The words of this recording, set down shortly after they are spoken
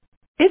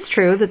It's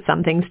true that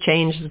some things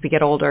change as we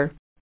get older.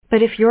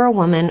 But if you're a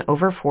woman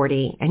over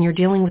 40 and you're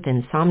dealing with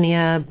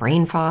insomnia,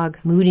 brain fog,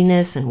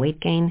 moodiness, and weight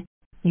gain,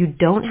 you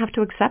don't have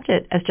to accept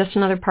it as just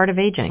another part of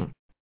aging.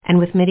 And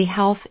with MIDI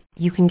Health,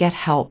 you can get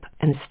help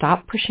and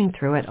stop pushing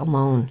through it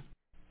alone.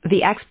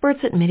 The experts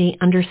at MIDI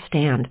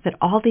understand that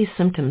all these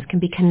symptoms can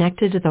be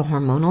connected to the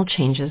hormonal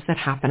changes that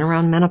happen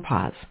around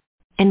menopause.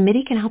 And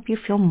MIDI can help you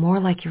feel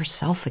more like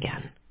yourself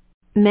again.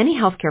 Many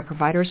healthcare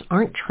providers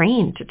aren't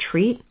trained to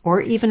treat or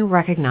even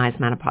recognize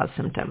menopause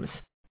symptoms.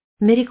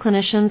 MIDI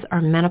clinicians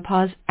are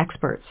menopause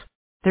experts.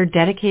 They're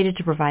dedicated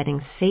to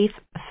providing safe,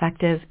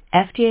 effective,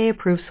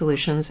 FDA-approved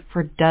solutions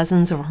for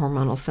dozens of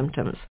hormonal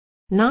symptoms,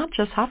 not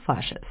just hot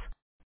flashes.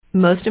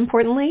 Most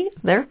importantly,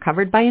 they're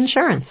covered by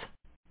insurance.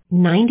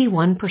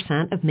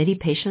 91% of MIDI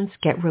patients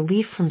get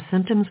relief from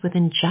symptoms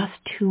within just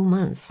 2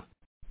 months.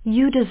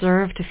 You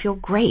deserve to feel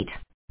great.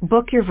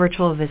 Book your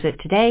virtual visit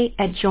today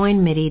at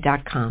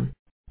joinmidi.com.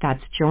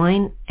 That's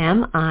joinmidi.com.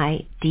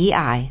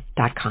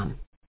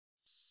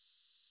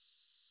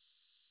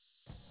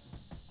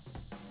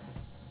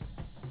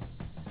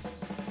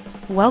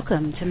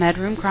 Welcome to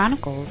MedRoom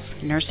Chronicles,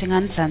 Nursing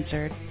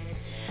Uncensored.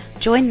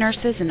 Join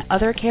nurses and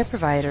other care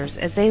providers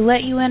as they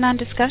let you in on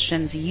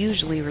discussions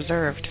usually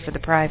reserved for the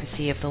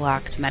privacy of the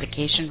locked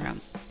medication room.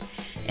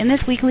 In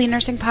this weekly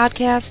nursing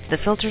podcast, the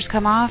filters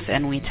come off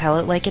and we tell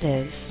it like it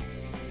is.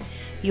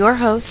 Your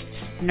hosts,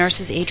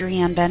 nurses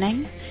Adrienne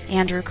Benning,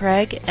 Andrew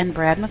Craig, and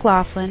Brad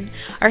McLaughlin,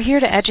 are here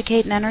to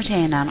educate and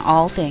entertain on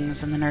all things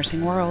in the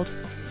nursing world.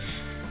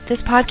 This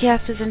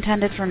podcast is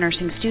intended for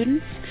nursing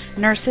students,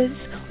 nurses,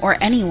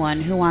 or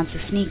anyone who wants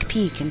a sneak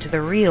peek into the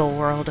real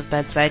world of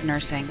bedside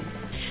nursing.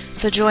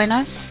 So join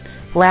us,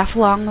 laugh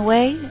along the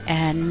way,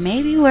 and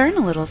maybe learn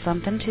a little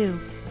something too.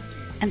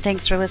 And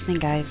thanks for listening,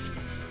 guys.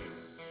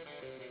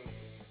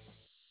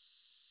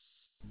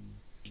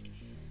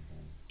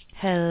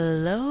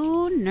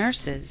 Hello,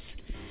 nurses.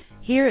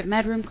 Here at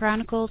MedRoom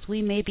Chronicles,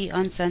 we may be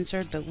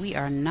uncensored, but we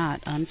are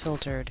not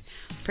unfiltered.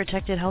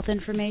 Protected health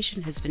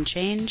information has been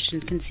changed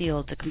and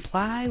concealed to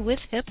comply with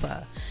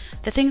HIPAA.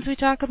 The things we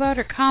talk about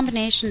are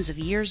combinations of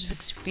years of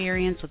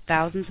experience with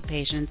thousands of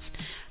patients,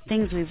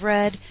 things we've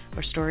read,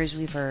 or stories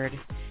we've heard.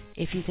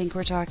 If you think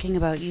we're talking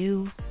about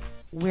you,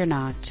 we're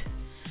not.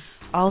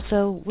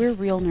 Also, we're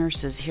real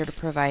nurses here to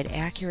provide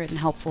accurate and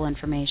helpful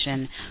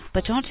information,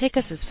 but don't take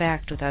us as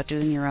fact without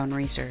doing your own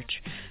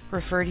research.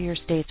 Refer to your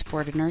state's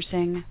Board of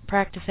Nursing,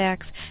 Practice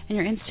Acts, and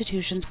your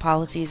institution's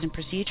policies and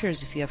procedures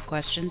if you have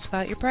questions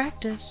about your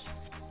practice.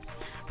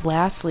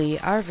 Lastly,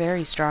 our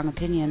very strong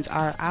opinions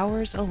are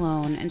ours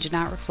alone and do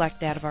not reflect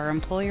that of our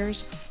employers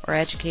or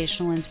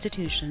educational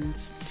institutions.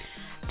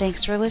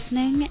 Thanks for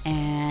listening,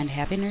 and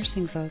happy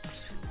nursing, folks.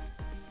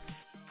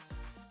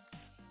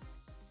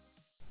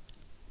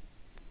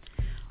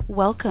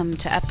 Welcome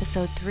to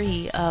Episode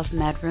 3 of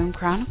MedRoom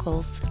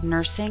Chronicles,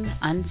 Nursing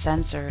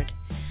Uncensored.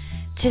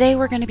 Today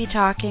we're going to be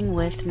talking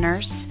with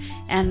nurse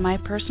and my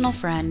personal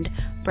friend,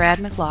 Brad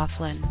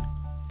McLaughlin.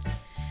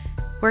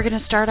 We're going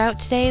to start out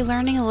today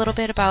learning a little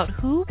bit about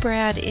who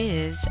Brad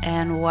is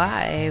and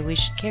why we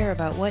should care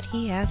about what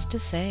he has to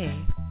say.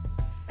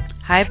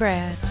 Hi,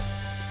 Brad.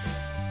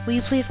 Will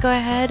you please go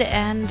ahead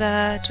and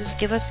just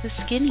give us the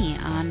skinny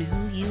on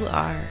who you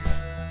are?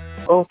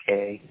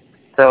 Okay.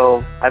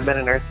 So I've been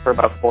a nurse for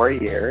about 4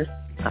 years.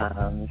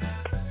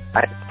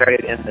 I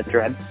started in the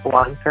dreadful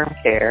long-term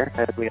care,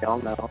 as we all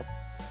know.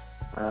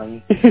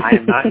 I'm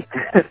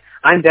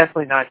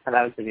definitely not cut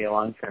out to be a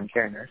long-term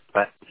care nurse,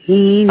 but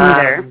Me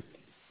neither.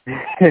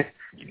 So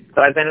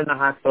I've been in the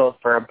hospital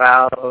for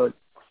about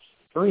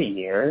 3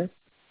 years,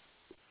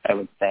 I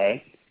would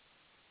say.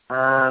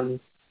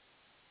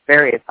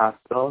 Various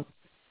hospitals,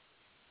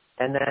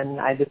 and then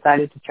I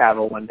decided to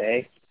travel one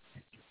day.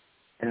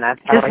 And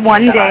that's how just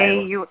one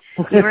day, you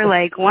were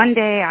like, one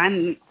day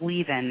I'm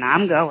leaving,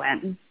 I'm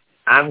going.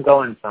 I'm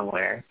going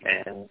somewhere.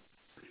 And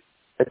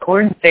the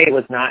Corn State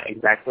was not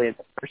exactly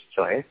the first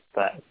choice,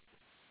 but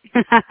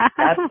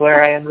that's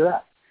where I ended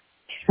up.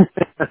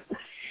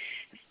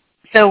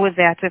 So was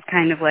that just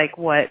kind of like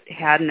what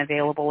had an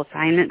available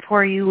assignment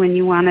for you when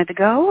you wanted to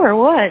go, or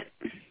what?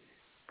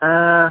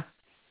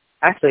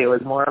 Actually, it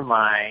was more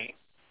my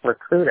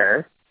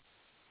recruiter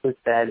who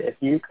said if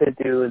you could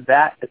do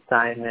that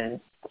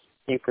assignment,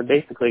 you could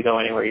basically go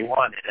anywhere you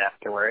wanted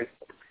afterwards.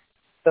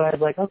 So I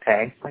was like,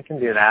 okay, I can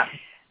do that.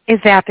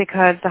 Is that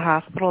because the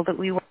hospital that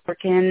we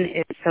work in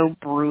is so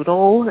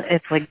brutal?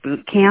 It's like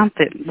boot camp.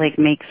 It like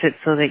makes it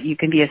so that you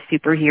can be a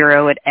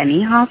superhero at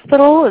any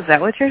hospital? Is that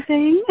what you're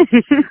saying?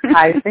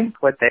 I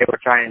think what they were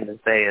trying to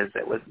say is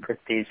it was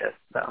prestigious,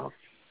 though.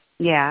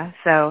 Yeah,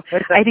 so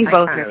I think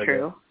both are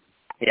true.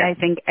 Yeah, I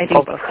think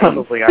both both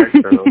probably are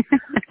true.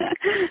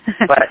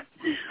 But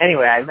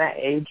anyway, I met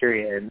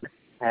Adrienne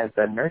as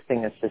a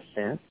nursing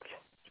assistant.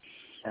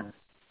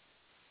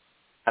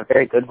 A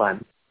very good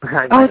one.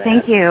 Oh,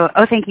 thank you.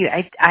 Oh, thank you.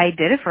 I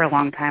did it for a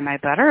long time. I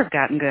better have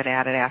gotten good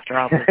at it after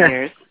all those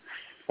years.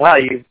 Well,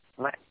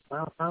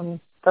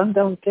 some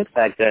don't get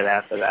that good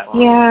after that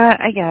long. Yeah,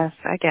 I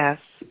guess.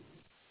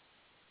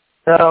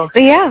 So,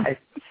 but yeah.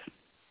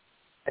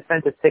 I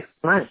spent the 6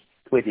 months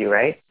with you,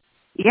 right?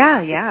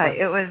 Yeah,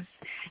 it was.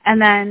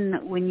 And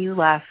then when you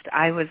left,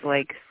 I was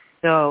like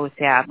so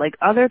sad. Like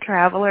other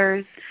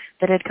travelers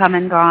that had come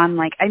and gone,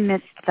 like I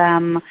missed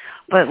them,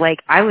 but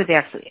like I was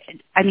actually,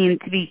 I mean,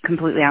 to be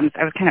completely honest,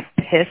 I was kind of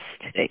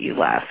pissed that you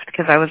left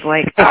because I was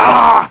like,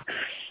 I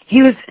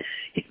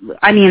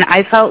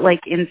felt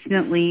like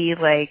instantly,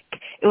 like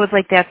it was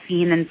like that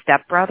scene in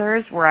Step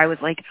Brothers where I was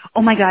like,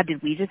 oh my God,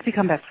 did we just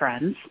become best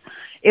friends?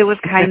 It was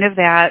kind of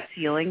that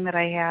feeling that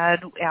I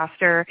had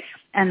after.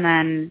 And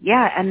then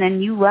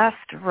you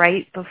left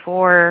right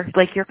before,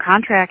 like your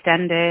contract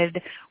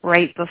ended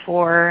right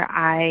before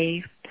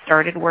I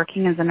started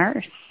working as a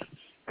nurse.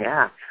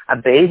 Yeah, a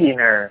baby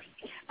nurse.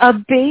 A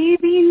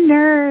baby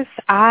nurse.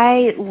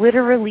 I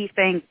literally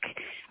think,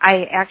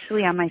 I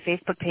actually on my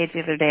Facebook page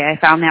the other day, I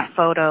found that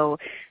photo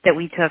that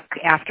we took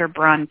after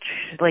brunch,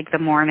 like the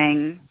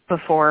morning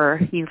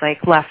before you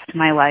like left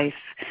my life.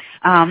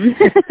 And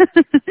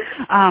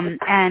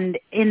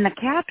in the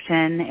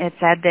caption, it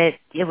said that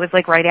it was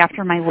like right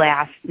after my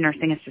last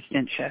nursing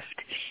assistant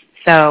shift.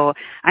 So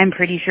I'm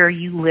pretty sure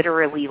you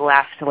literally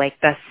left like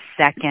the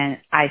second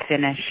I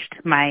finished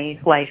my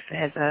life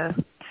as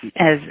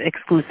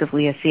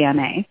exclusively a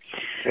CNA.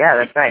 Yeah,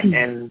 that's right.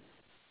 And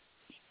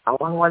how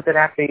long was it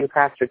after you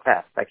passed your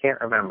test? I can't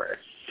remember.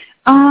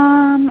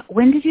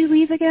 When did you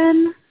leave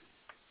again?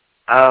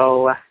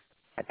 Oh,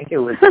 I think it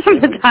was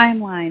the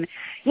timeline.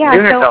 Yeah,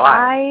 June or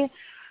July.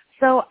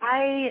 So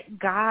I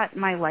got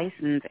my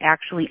license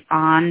actually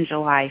on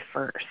July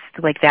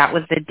 1st. Like that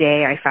was the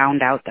day I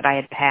found out that I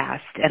had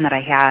passed and that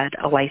I had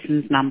a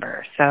license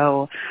number.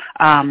 So,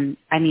 I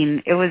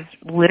mean, it was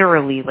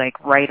literally like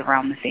right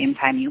around the same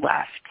time you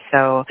left.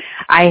 So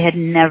I had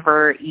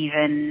never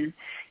even,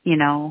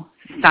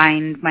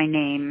 signed my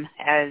name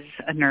as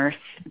a nurse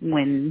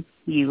when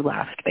you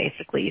left,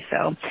 basically.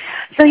 So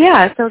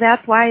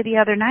that's why the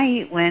other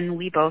night when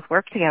we both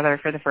worked together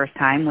for the first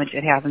time, which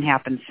it hasn't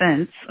happened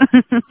since,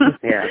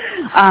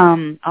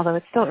 although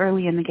it's still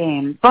early in the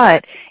game,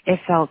 but it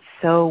felt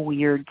so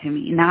weird to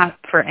me, not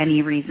for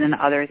any reason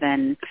other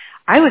than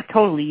I was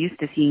totally used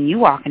to seeing you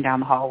walking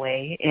down the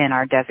hallway in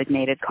our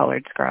designated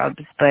colored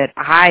scrubs, but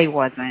I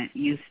wasn't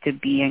used to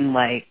being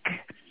like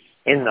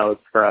in those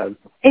scrubs.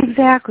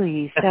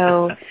 Exactly.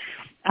 So,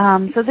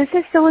 so this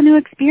is still a new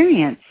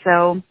experience.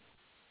 So,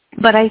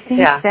 but I think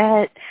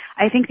that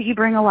you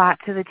bring a lot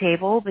to the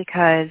table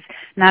because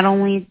not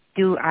only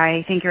do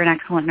I think you're an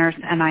excellent nurse,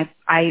 and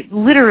I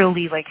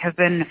literally like have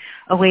been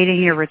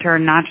awaiting your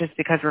return, not just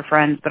because we're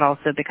friends, but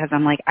also because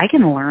I'm like, I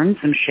can learn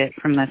some shit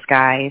from this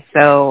guy.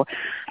 So,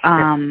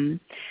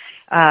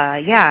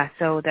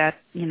 so that,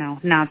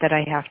 not that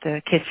I have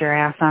to kiss your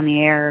ass on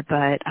the air,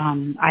 but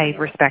I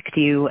respect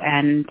you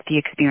and the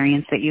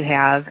experience that you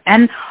have,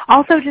 and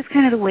also just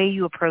kind of the way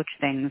you approach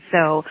things.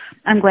 So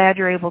I'm glad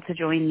you're able to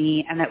join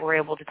me and that we're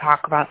able to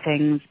talk about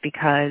things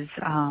because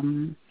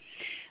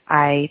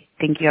I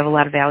think you have a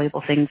lot of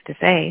valuable things to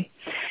say.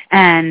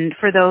 And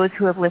for those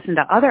who have listened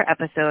to other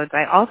episodes,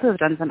 I also have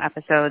done some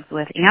episodes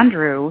with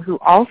Andrew, who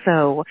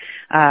also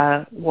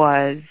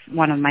was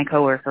one of my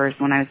coworkers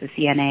when I was a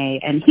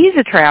CNA, and he's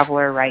a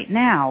traveler right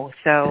now.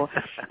 So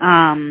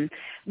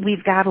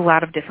we've got a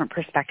lot of different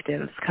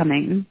perspectives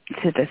coming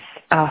to this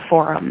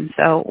forum.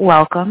 So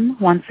welcome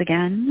once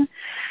again.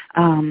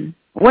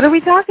 What are we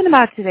talking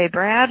about today,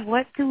 Brad?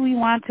 What do we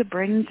want to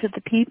bring to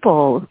the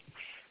people?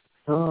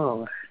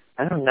 Oh,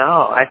 I don't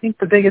know. I think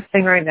the biggest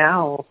thing right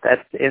now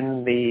that's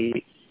in the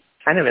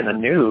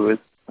news,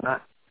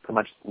 not so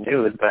much the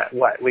news, but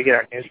what we get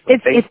our news from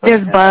Facebook.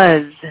 There's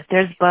buzz.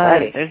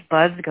 Right. There's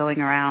buzz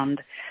going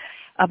around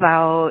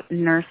about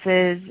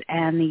nurses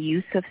and the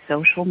use of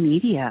social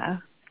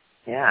media.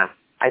 Yeah.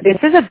 I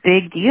think this is a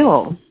big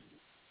deal.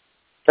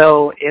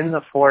 So in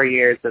the 4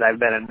 years that I've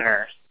been a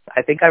nurse,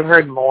 I think I've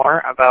heard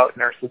more about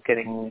nurses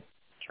getting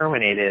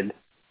terminated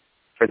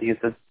for the use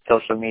of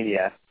social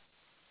media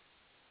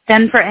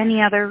than for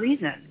any other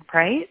reason,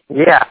 right?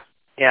 Yeah.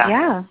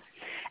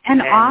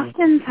 And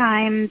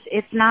oftentimes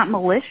it's not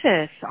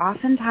malicious.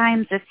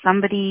 Oftentimes it's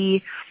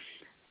somebody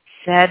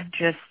said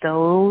just a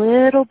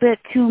little bit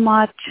too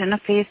much in a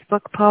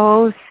Facebook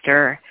post,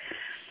 or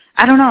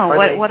I don't know,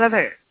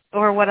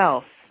 what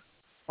else?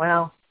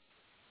 Well,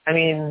 I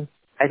mean,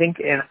 I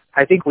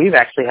think we've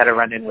actually had a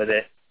run-in with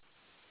it,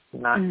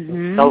 not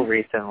so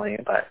recently,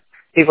 but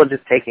people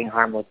just taking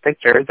harmless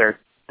pictures or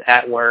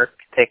at work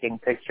taking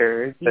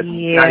pictures that's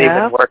not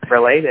even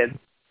work-related,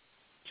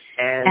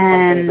 and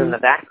something's in the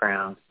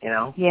background,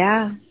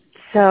 Yeah.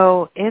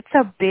 So it's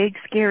a big,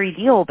 scary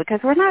deal because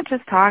we're not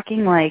just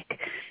talking like,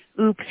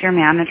 oops, your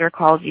manager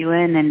called you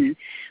in and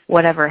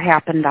whatever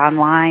happened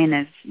online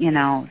is,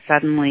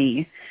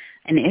 suddenly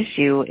an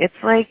issue. It's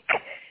like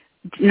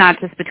not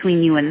just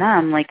between you and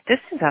them, like this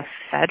is a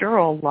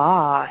federal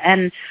law.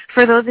 And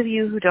for those of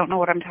you who don't know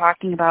what I'm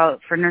talking about,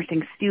 for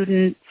nursing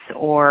students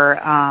or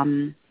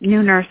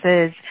new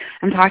nurses,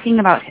 I'm talking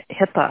about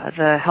HIPAA,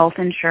 the Health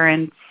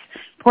Insurance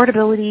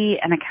Portability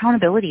and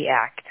Accountability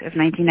Act of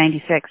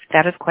 1996.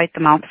 That is quite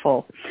the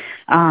mouthful.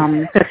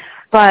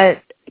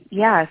 But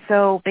Yeah,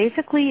 so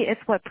basically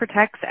it's what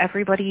protects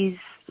everybody's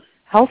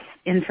health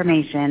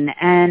information.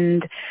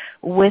 And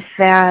with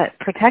that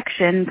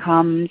protection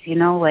comes,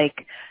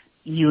 like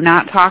you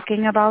not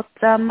talking about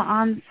them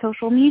on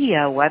social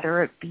media,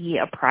 whether it be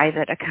a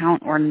private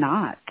account or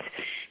not.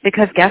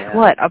 Because guess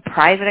what? A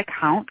private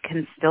account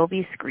can still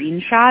be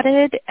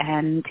screenshotted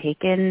and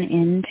taken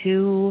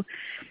into,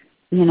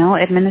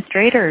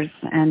 administrators.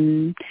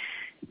 And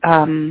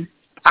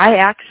I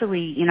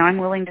actually, I'm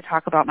willing to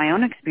talk about my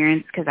own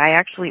experience because I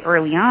actually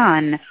early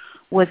on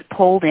was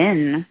pulled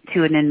in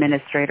to an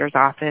administrator's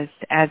office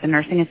as a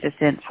nursing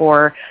assistant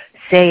for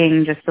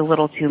saying just a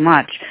little too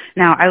much.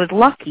 Now, I was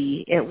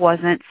lucky. It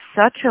wasn't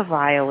such a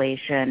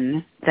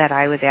violation that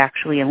I was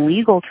actually in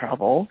legal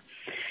trouble.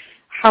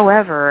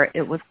 However,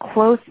 it was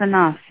close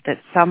enough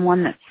that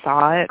someone that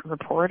saw it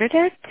reported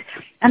it,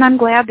 and I'm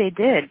glad they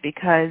did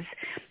because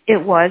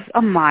it was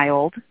a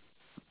mild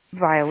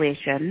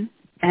violation,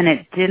 and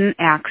it didn't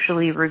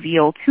actually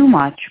reveal too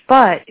much,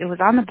 but it was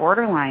on the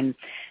borderline,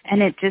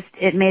 and it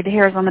made the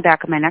hairs on the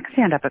back of my neck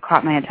stand up. It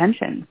caught my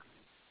attention.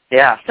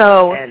 Yeah.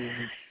 So, and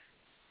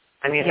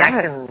I mean,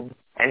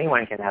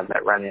 anyone can have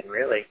that run-in,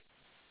 really.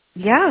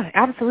 Yeah,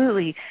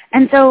 absolutely.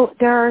 And so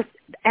I'd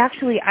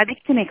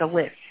like to make a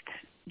list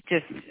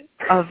just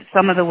of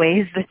some of the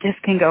ways that this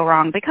can go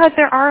wrong, because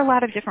there are a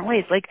lot of different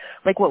ways,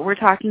 like what we're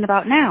talking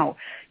about now.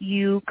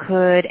 You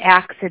could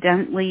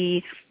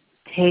accidentally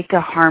take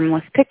a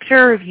harmless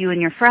picture of you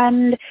and your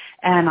friend,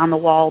 and on the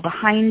wall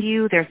behind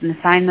you there's an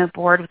assignment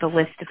board with a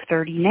list of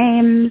 30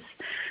 names,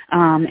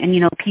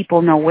 and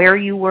people know where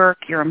you work,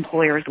 your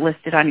employer is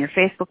listed on your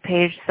Facebook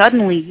page.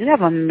 Suddenly you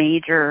have a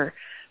major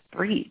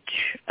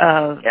breach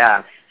of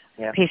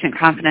patient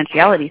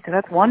confidentiality. So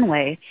that's one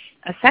way.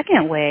 A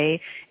second way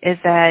is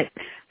that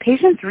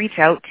patients reach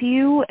out to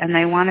you and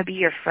they want to be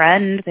your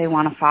friend, they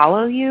want to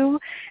follow you,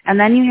 and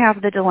then you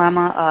have the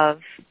dilemma of,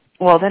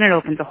 well, then it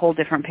opens a whole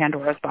different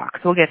Pandora's box.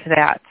 We'll get to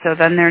that. So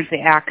then there's the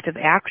act of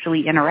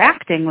actually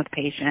interacting with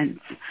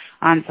patients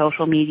on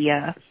social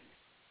media.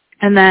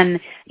 And then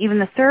even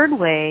the third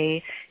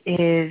way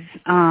is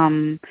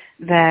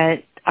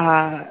that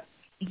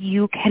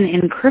you can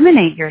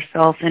incriminate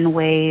yourself in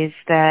ways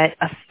that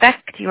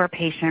affect your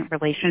patient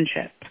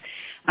relationship.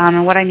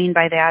 And what I mean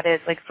by that is,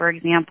 like, for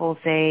example,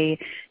 say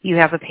you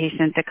have a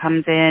patient that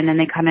comes in and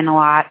they come in a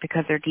lot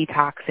because they're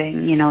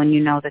detoxing,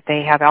 and that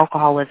they have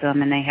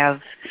alcoholism and they have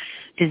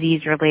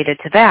disease related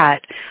to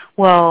that.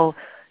 Well,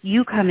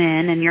 you come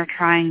in and you're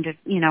trying to,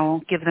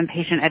 give them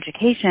patient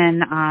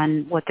education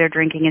on what their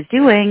drinking is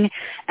doing,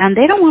 and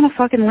they don't want to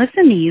fucking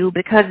listen to you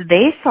because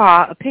they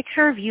saw a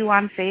picture of you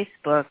on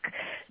Facebook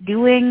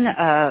doing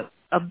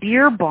a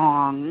beer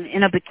bong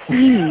in a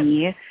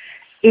bikini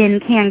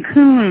in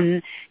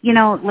Cancun,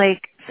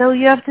 so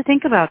you have to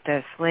think about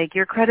this. Like,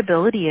 your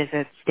credibility is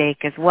at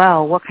stake as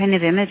well. What kind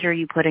of image are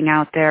you putting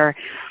out there?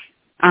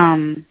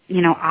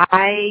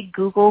 I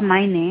Google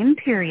my name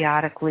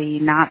periodically,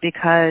 not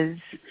because,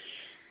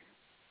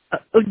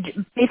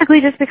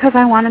 basically just because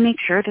I want to make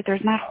sure that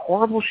there's not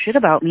horrible shit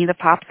about me that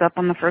pops up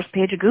on the first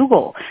page of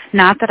Google.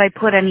 Not that I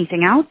put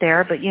anything out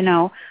there, but,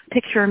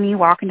 picture me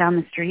walking down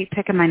the street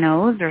picking my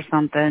nose or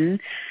something.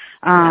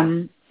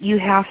 You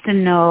have to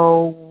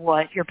know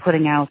what you're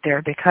putting out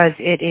there because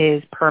it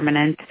is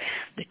permanent.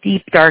 The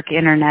deep, dark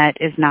internet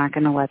is not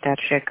going to let that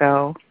shit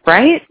go.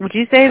 Right? Would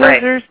you say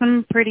those are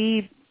some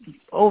pretty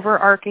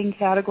overarching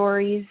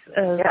categories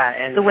of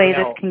the way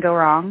this can go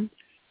wrong?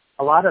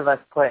 A lot of us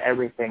put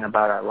everything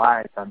about our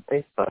lives on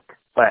Facebook,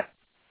 but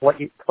what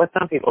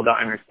some people don't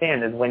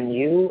understand is when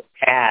you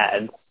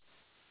add,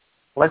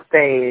 let's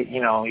say,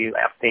 you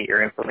update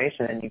your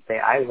information and you say,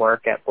 I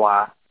work at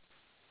blah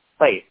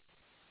place.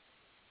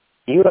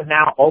 You have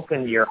now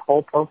opened your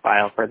whole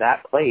profile for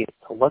that place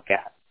to look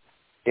at.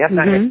 You have to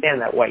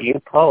understand that what you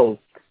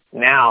post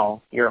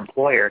now your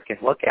employer can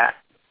look at.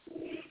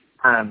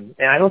 And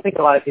I don't think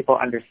a lot of people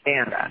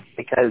understand that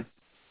because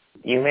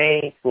you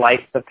may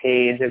like the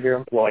page of your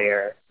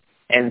employer,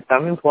 and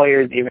some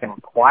employers even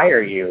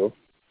require you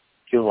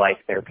to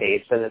like their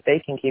page so that they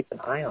can keep an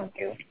eye on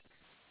you.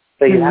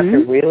 So you have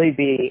to really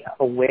be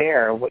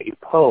aware of what you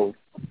post.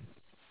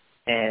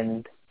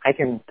 And I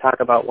can talk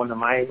about one of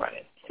my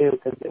run-ins too,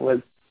 because it was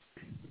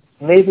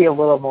maybe a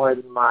little more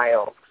than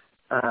mild,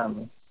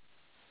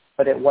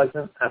 but it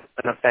wasn't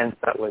an offense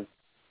that was,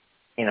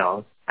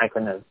 I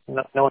couldn't have,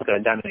 no one could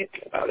have done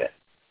anything about it.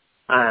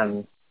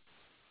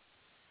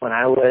 When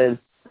I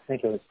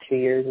think it was 2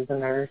 years as a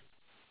nurse,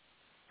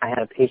 I had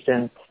a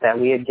patient that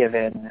we had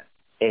given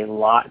a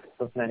lot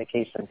of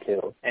medication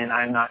to, and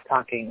I'm not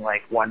talking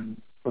like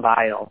one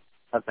vial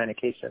of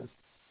medication.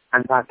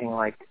 I'm talking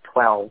like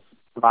 12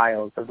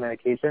 vials of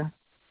medication.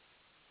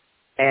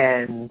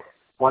 And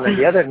one of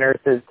the other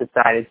nurses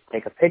decided to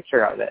take a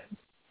picture of it.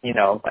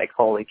 Like,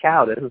 holy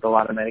cow, this is a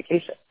lot of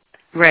medication.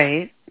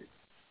 Right.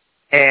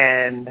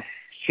 And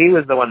she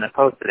was the one that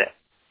posted it.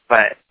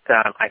 But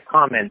I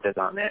commented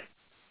on it,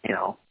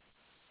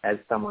 as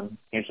someone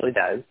usually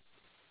does.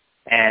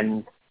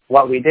 And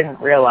what we didn't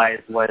realize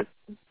was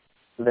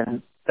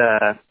the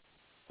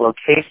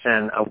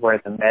location of where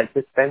the med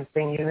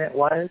dispensing unit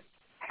was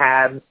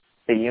had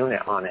the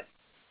unit on it.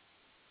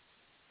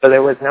 So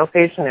there was no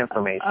patient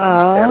information.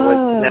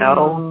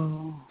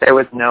 Oh. There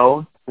was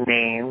no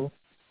name.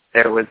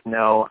 There was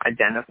no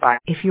identifier.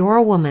 If you're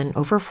a woman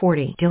over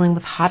 40 dealing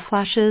with hot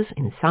flashes,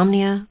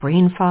 insomnia,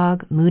 brain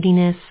fog,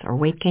 moodiness, or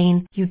weight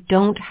gain, you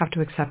don't have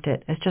to accept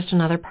it as just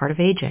another part of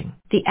aging.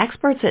 The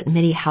experts at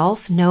MIDI Health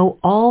know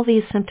all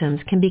these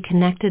symptoms can be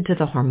connected to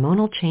the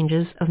hormonal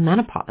changes of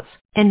menopause.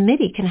 And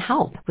MIDI can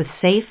help with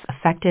safe,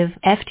 effective,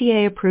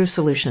 FDA-approved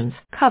solutions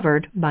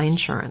covered by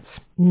insurance.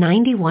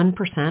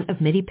 91% of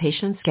MIDI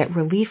patients get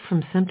relief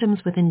from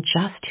symptoms within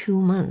just 2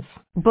 months.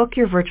 Book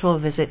your virtual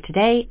visit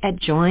today at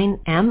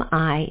joinmidi.com.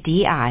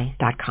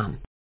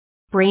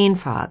 Brain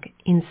fog,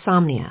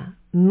 insomnia,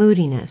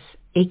 moodiness,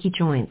 achy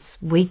joints,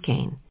 weight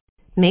gain.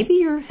 Maybe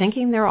you're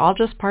thinking they're all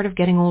just part of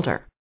getting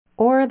older,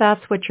 or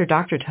that's what your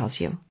doctor tells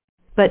you.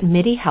 But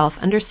MIDI Health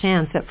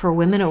understands that for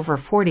women over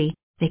 40,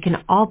 they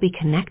can all be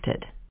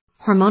connected.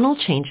 Hormonal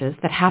changes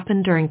that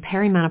happen during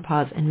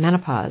perimenopause and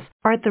menopause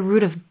are at the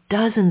root of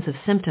dozens of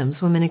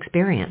symptoms women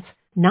experience,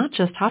 not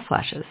just hot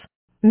flashes.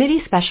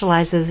 MIDI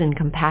specializes in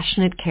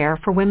compassionate care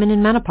for women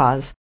in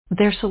menopause.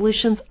 Their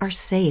solutions are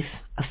safe,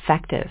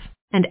 effective,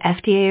 and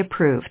FDA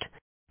approved.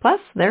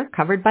 Plus, they're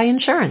covered by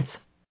insurance.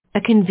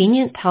 A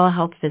convenient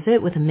telehealth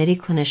visit with a MIDI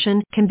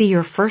clinician can be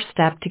your first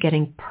step to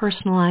getting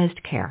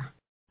personalized care.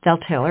 They'll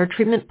tailor a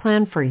treatment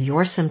plan for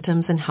your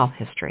symptoms and health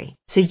history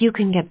so you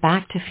can get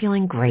back to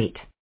feeling great.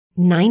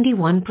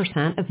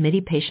 91% of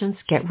MIDI patients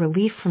get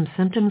relief from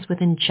symptoms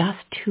within just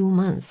 2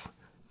 months.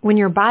 When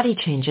your body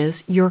changes,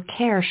 your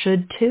care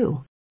should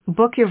too.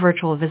 Book your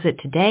virtual visit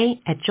today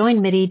at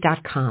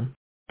joinmidi.com.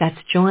 That's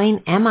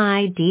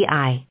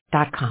joinmidi.com.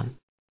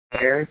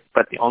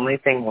 But the only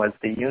thing was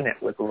the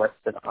unit was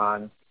listed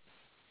on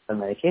the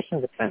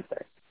medication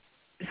dispenser.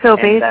 So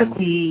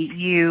basically,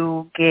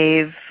 you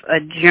gave a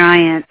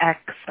giant X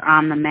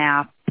on the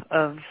map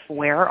of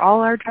where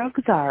all our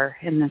drugs are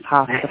in this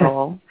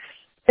hospital.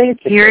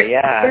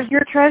 Here's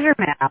your treasure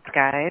map,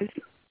 guys.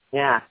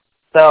 Yeah.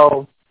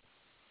 So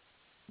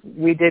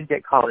we did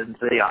get called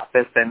into the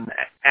office, and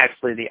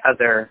actually the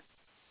other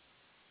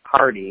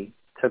party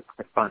took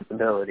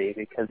responsibility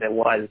because it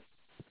was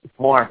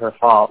more her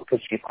fault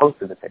because she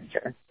posted the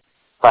picture.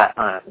 But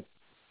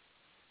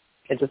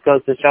it just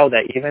goes to show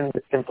that even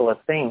the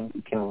simplest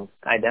thing can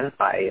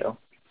identify you.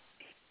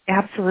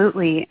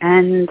 Absolutely.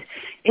 And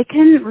it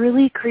can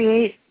really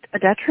create a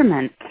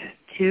detriment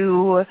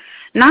to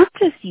not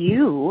just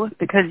you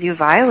because you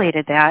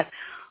violated that,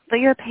 but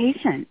your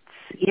patients.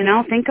 You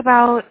know, think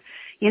about,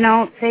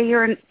 say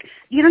you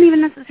don't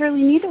even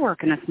necessarily need to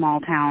work in a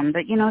small town,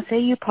 but, say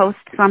you post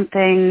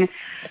something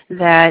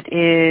that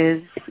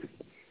is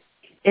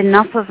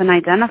enough of an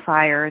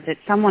identifier that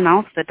someone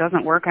else that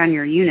doesn't work on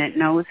your unit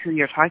knows who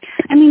you're talking.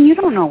 I mean, you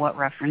don't know what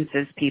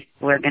references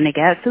people are going to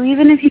get. So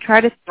even if you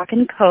try to talk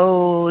in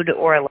code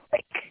or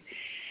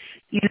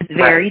use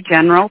very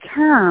general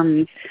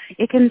terms,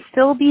 it can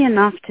still be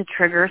enough to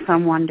trigger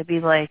someone to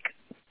be like,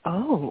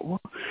 oh.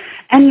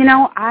 And,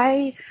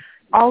 I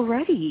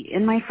already,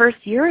 in my first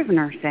year of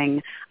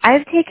nursing,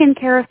 I've taken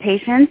care of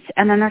patients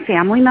and then their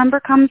family member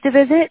comes to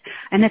visit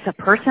and it's a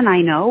person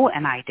I know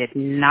and I did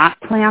not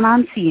plan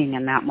on seeing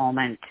in that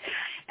moment.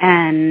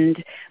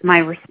 And my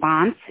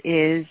response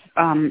is,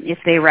 if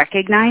they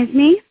recognize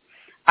me,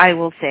 I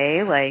will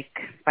say,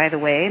 by the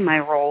way, my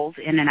roles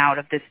in and out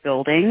of this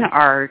building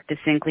are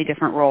distinctly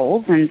different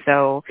roles. And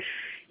so,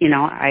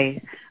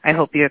 I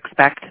hope you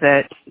expect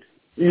that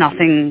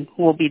nothing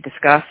will be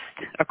discussed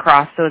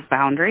across those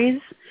boundaries.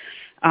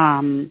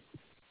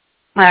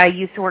 I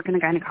used to work in a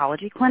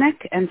gynecology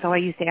clinic, and so I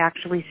used to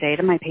actually say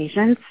to my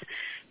patients,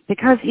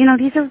 because,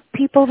 these are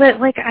people that,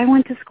 I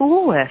went to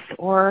school with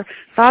or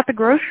saw at the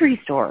grocery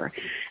store.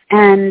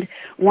 And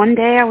one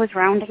day I was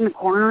rounding the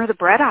corner of the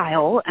bread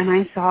aisle, and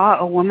I saw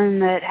a woman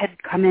that had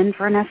come in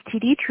for an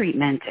STD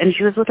treatment, and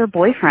she was with her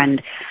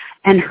boyfriend,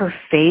 and her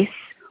face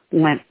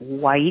went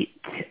white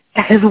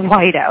as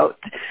whiteout.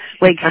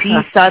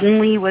 She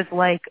suddenly was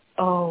like,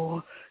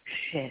 oh,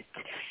 shit.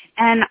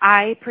 And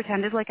I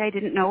pretended like I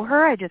didn't know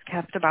her. I just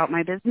kept about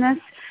my business,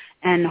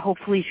 and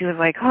hopefully she was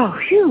like, oh,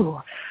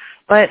 phew.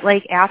 But,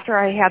 after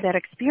I had that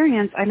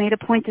experience, I made a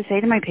point to say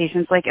to my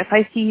patients, if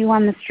I see you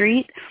on the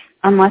street,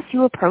 unless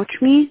you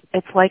approach me,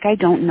 it's like I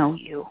don't know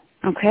you,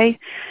 okay?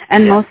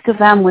 And most of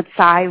them would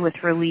sigh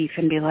with relief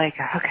and be like,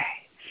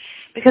 okay.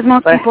 Because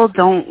most people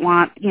don't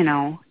want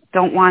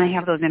to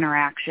have those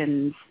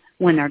interactions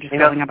when they're just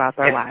going about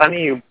their lives.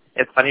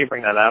 It's funny you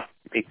bring that up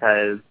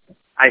because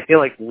I feel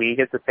like we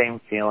get the same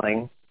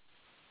feeling,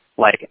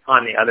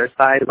 on the other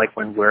side,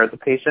 when we're the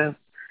patient,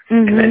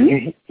 and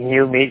then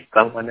you meet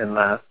someone in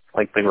the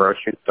the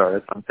grocery store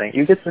or something.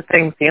 You get the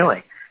same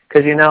feeling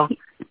because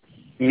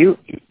you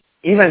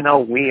even though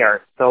we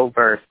are so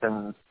versed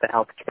in the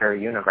healthcare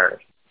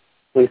universe,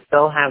 we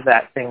still have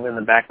that thing in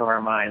the back of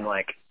our mind,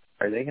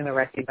 are they going to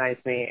recognize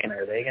me and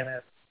are they going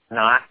to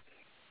not?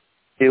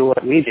 do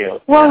what we do.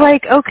 Well,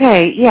 like,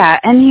 okay, yeah,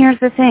 and here's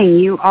the thing.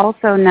 You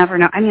also never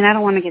know. I mean, I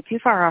don't want to get too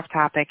far off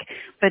topic,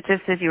 but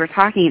just as you were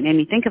talking, it made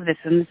me think of this,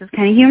 and this is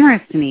kind of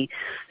humorous to me.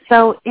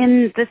 So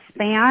in the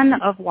span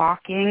of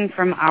walking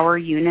from our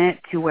unit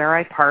to where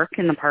I park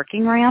in the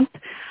parking ramp,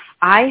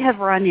 I have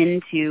run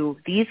into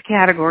these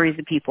categories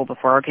of people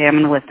before. Okay, I'm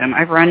going to list them.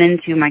 I've run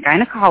into my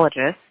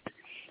gynecologist,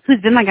 who's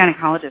been my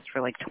gynecologist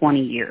for like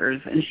 20 years,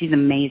 and she's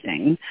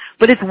amazing.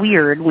 But it's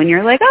weird when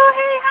you're like, oh,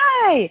 hey,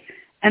 hi.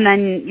 And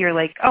then you're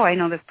like, oh, I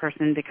know this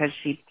person because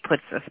she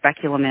puts a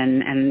speculum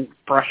in and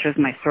brushes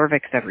my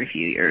cervix every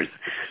few years.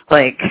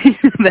 Like,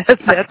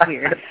 that's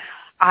weird.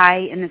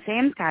 I, in the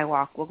same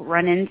skywalk, will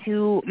run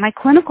into my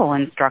clinical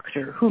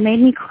instructor who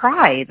made me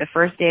cry the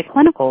first day of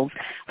clinicals.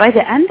 By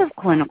the end of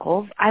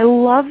clinicals, I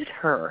loved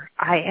her.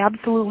 I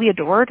absolutely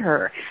adored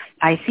her.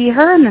 I see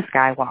her in the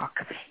skywalk.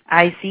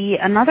 I see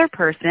another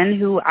person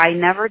who I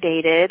never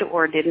dated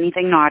or did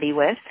anything naughty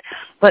with,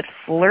 but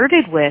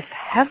flirted with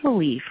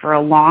heavily for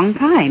a long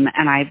time.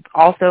 And I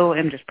also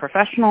am just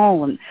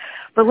professional.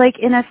 But like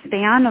in a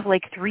span of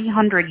like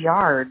 300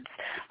 yards,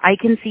 I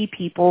can see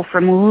people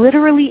from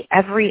literally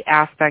every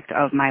aspect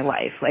of my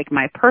life, like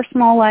my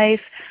personal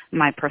life,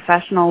 my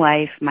professional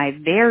life, my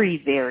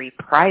very, very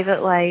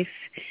private life,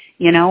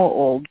 you know,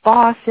 old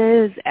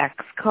bosses,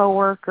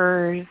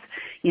 ex-coworkers,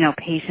 you know,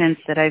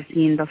 patients that I've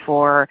seen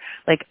before.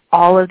 Like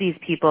all of these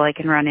people I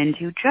can run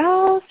into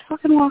just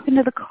fucking walk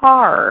into the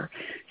car.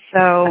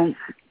 So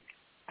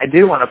I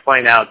do want to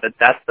point out that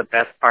that's the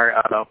best part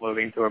about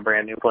moving to a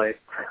brand new place.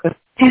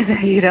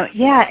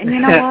 Yeah, and you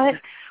know what?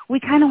 We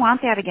kind of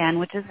want that again,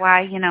 which is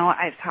why, you know,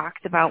 I've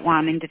talked about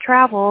wanting to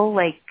travel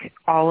like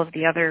all of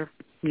the other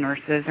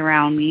nurses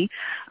around me.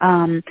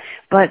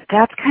 But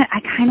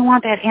I kind of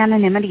want that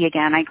anonymity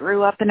again. I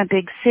grew up in a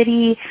big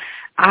city.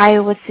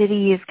 Iowa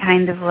City is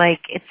kind of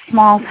like, it's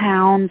small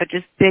town, but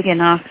just big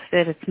enough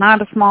that it's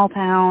not a small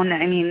town.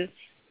 I mean,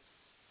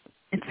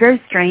 it's very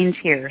strange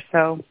here.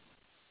 So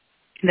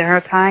there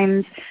are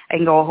times I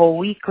can go a whole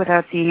week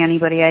without seeing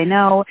anybody I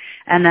know,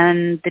 and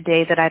then the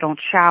day that I don't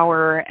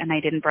shower and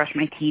I didn't brush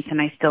my teeth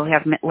and I still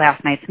have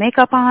last night's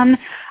makeup on,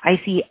 I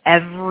see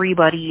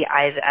everybody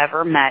I've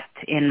ever met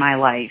in my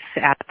life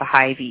at the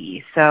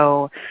Hy-Vee,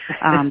 so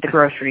the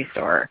grocery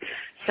store.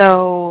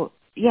 So,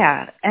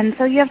 yeah, and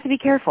so you have to be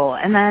careful.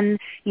 And then,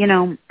 you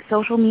know,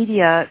 social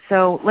media,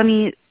 so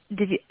we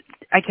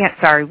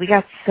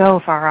got so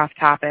far off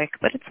topic,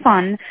 but it's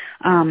fun.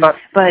 But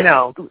you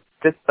know,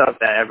 just so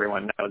that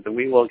everyone knows, that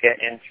we will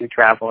get into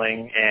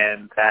traveling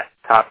and that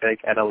topic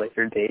at a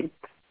later date.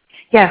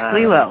 Yes,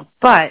 we will.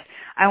 But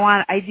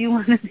I do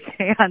want to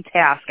stay on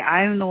task.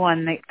 I'm the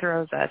one that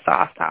throws us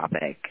off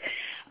topic.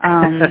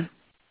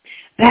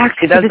 Back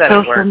to the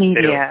social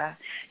media.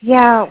 Too.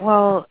 Yeah,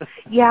 well,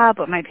 yeah,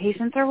 but my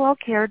patients are well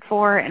cared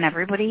for, and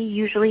everybody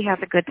usually has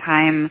a good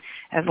time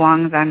as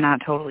long as I'm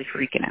not totally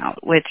freaking out,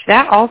 which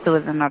that also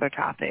is another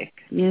topic,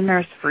 new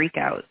nurse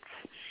freakouts.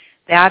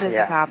 That is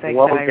a topic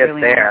that I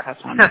really want to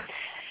touch on.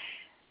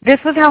 This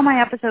was how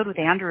my episode with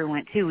Andrew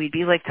went, too. We'd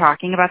be, like,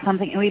 talking about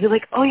something, and we'd be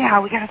like, oh, yeah,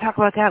 we got to talk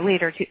about that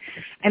later, too.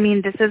 I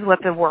mean, this is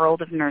what the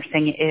world of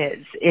nursing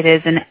is. It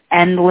is an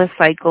endless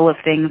cycle of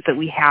things that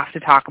we have to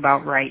talk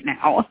about right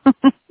now.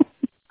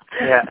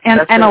 Yeah,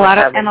 and a lot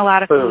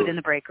of food in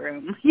the break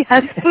room.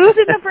 Yes, food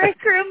in the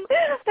break room.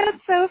 That's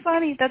so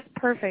funny. That's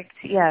perfect.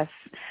 Yes.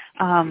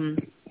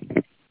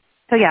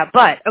 So, yeah,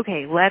 but,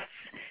 okay, let's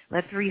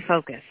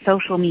refocus.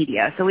 Social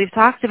media. So we've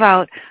talked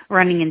about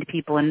running into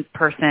people in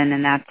person,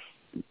 and that's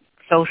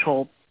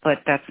social, but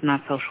that's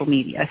not social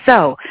media.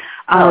 So,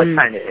 it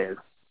kind of is.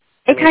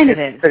 It kind of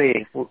is.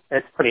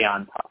 It's pretty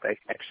on topic,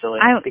 actually.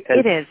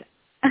 It is.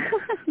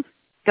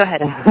 Go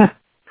ahead.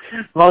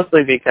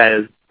 Mostly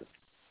because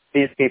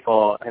these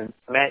people have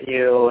met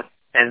you,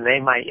 and they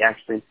might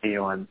actually see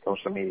you on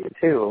social media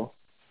too.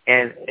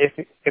 And if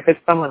it's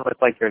someone with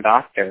like your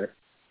doctor,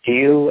 do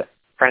you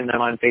friend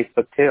them on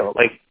Facebook too?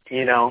 Like,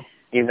 you know,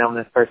 you've known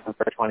this person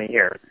for 20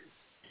 years.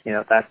 You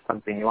know, that's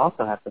something you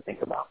also have to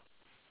think about.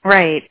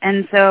 Right.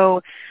 And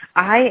so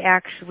I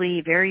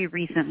actually very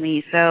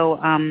recently,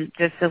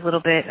 just a little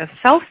bit of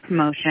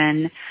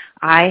self-promotion,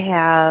 I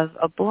have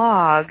a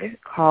blog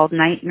called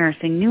Night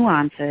Nursing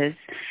Nuances,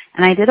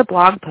 and I did a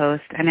blog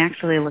post. I'm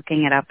actually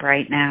looking it up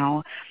right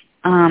now.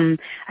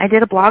 I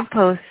did a blog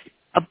post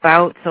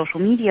about social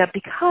media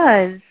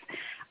because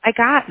I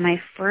got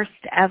my first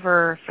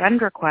ever friend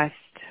request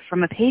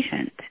from a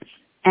patient.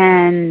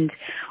 And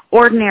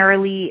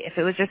ordinarily, if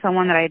it was just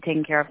someone that I had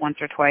taken care of once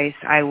or twice,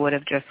 I would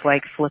have just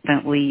like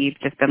flippantly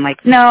just been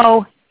like,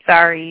 no,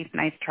 sorry,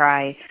 nice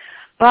try.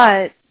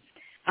 But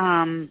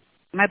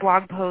my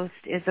blog post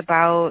is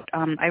about,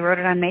 I wrote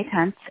it on May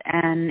 10th,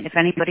 and if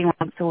anybody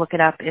wants to look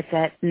it up, it's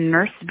at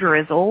Nurse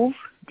Drizzles,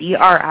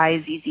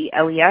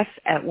 DRIZZLES,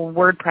 at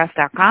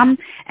WordPress.com.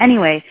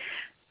 Anyway,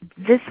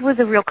 this was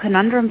a real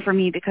conundrum for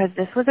me because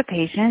this was a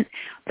patient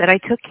that I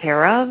took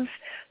care of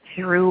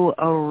through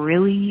a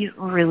really,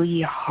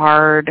 really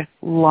hard,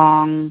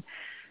 long,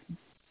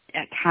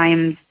 at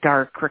times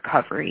dark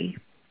recovery.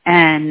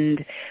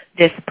 And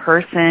this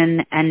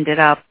person ended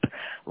up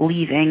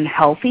leaving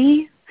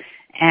healthy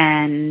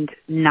and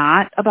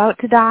not about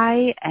to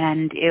die.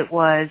 And it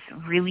was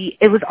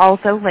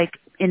also like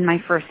in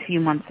my first few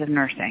months of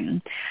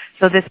nursing.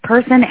 So this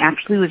person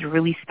actually was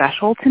really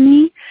special to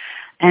me.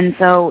 And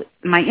so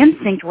my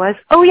instinct was,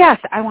 oh yes,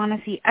 I want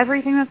to see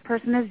everything this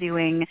person is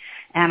doing,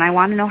 and I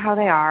want to know how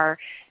they are,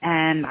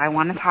 and I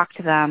want to talk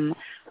to them.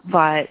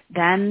 But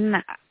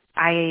then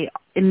I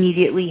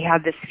immediately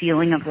had this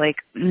feeling of like,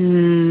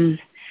 no,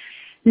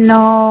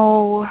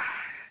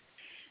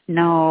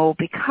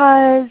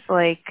 because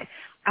like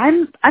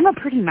I'm a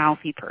pretty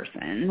mouthy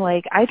person.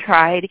 Like I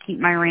try to keep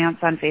my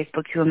rants on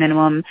Facebook to a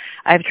minimum.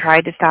 I've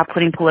tried to stop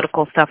putting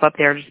political stuff up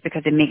there just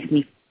because it makes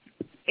me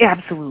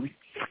absolutely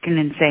freaking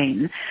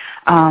insane.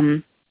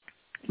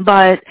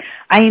 But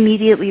I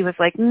immediately was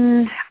like,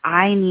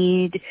 I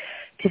need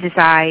to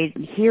decide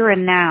here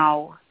and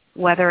now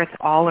whether it's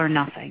all or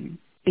nothing,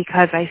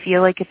 because I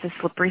feel like it's a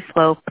slippery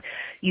slope.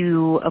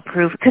 You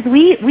approve, because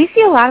we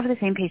see a lot of the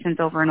same patients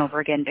over and over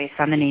again based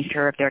on the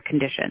nature of their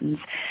conditions.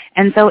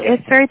 And so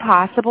it's very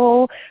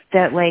possible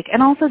that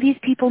and also these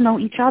people know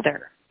each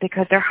other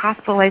because they're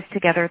hospitalized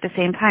together at the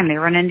same time. They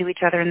run into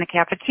each other in the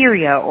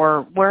cafeteria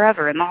or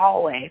wherever in the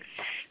hallway.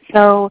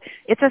 So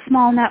it's a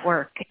small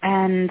network,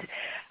 and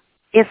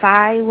if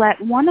I let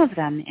one of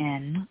them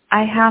in,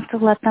 I have to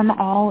let them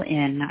all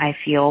in, I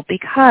feel,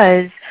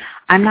 because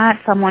I'm not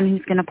someone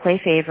who's going to play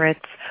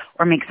favorites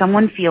or make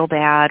someone feel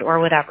bad or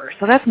whatever.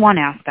 So that's one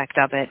aspect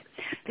of it.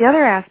 The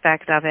other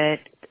aspect of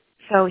it,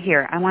 so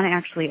here, I want to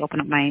actually open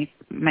up my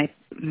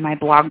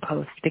blog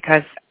post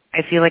because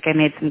I feel like I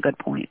made some good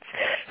points.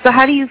 So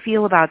how do you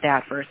feel about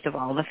that, first of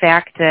all? The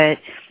fact that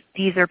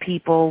these are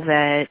people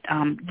that,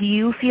 do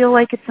you feel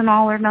like it's an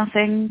all or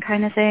nothing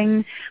kind of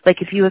thing?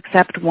 Like if you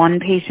accept one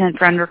patient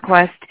friend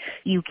request,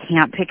 you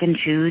can't pick and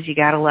choose. You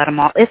got to let them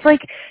all. It's like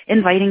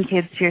inviting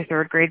kids to your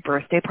third grade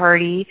birthday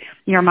party.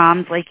 Your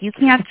mom's like, you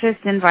can't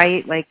just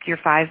invite your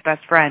 5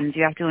 best friends.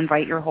 You have to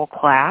invite your whole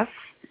class.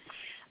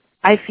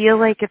 I feel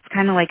like it's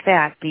kind of like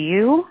that. Do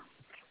you?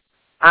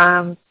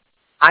 I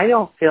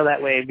don't feel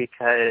that way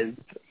because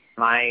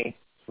my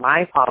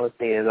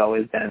policy has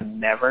always been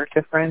never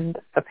to friend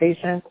a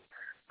patient.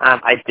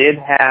 I did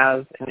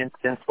have an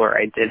instance where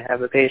I did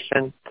have a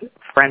patient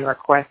friend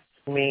request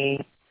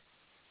me,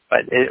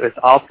 but it was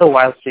also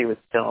while she was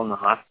still in the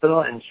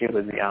hospital and she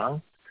was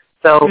young.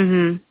 So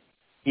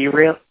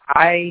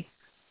I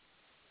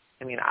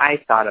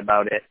thought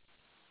about it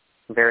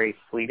very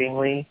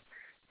fleetingly,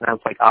 and I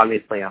was like,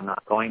 obviously I'm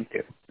not going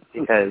to,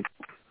 because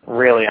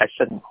really I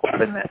shouldn't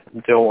open that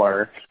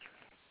door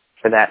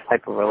for that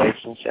type of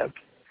relationship.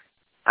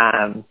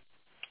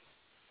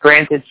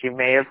 Granted, she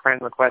may have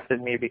friend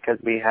requested me because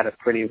we had a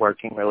pretty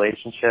working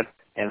relationship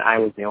and I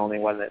was the only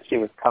one that she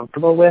was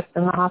comfortable with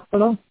in the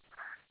hospital.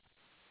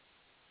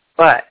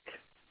 But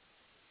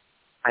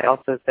I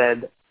also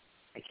said,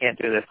 I can't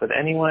do this with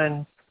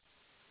anyone.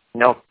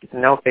 No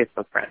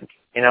Facebook friends,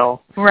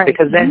 Right.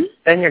 Because then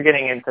you're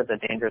getting into the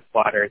dangerous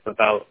waters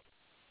about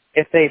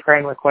if they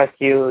friend request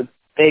you,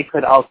 they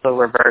could also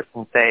reverse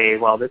and say,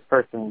 well, this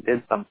person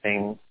did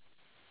something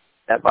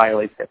that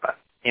violates HIPAA,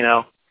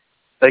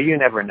 So you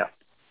never know.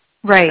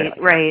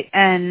 Right.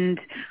 And,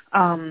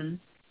 I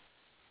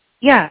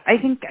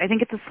think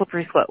it's a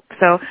slippery slope.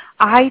 So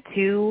I,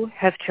 too,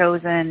 have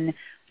chosen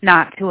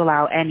not to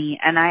allow any.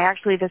 And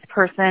this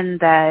person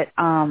that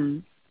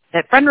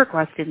friend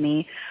requested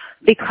me,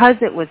 because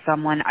it was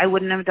someone, I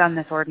wouldn't have done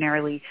this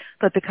ordinarily,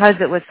 but because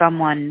it was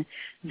someone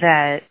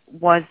that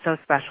was so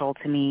special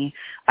to me,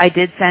 I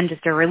did send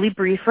just a really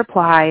brief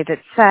reply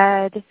that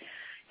said,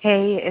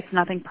 hey, it's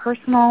nothing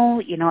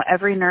personal.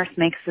 Every nurse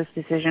makes this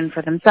decision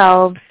for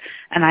themselves,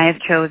 and I have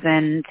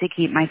chosen to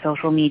keep my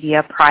social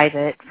media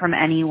private from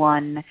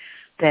anyone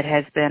that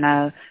has been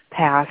a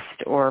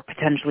past or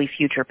potentially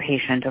future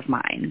patient of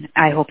mine.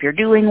 I hope you're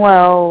doing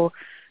well.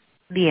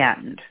 The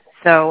end.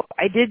 So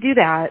I did do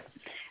that.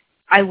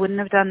 I wouldn't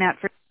have done that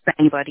for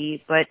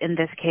anybody, but in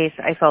this case,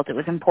 I felt it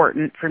was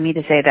important for me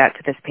to say that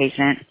to this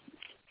patient.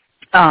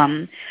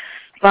 I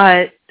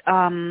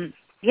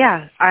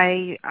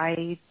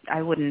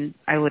wouldn't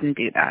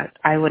do that.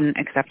 I wouldn't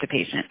accept a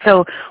patient.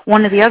 So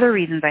one of the other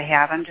reasons I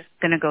have, I'm just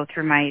going to go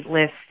through my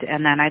list,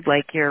 and then I'd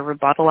like your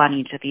rebuttal on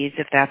each of these,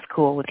 if that's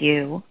cool with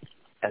you.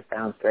 That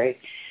sounds great.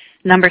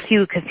 Number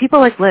 2, because people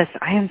like lists.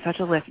 I am such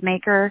a list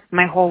maker.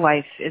 My whole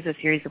life is a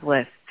series of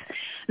lists.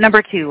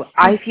 Number 2,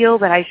 I feel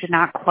that I should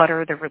not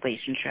clutter the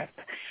relationship.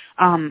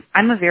 I'm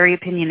a very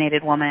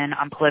opinionated woman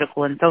on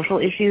political and social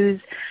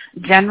issues.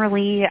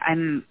 Generally,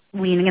 I'm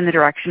leaning in the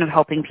direction of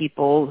helping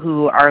people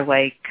who are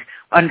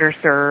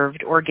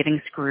underserved or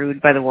getting screwed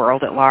by the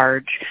world at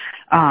large.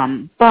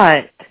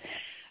 But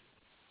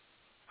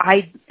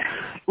I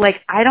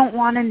don't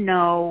want to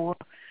know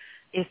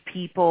if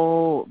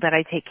people that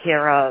I take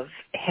care of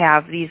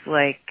have these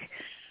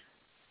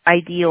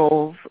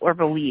ideals or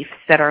beliefs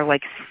that are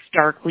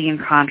starkly in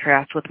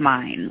contrast with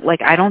mine.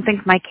 I don't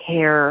think my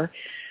care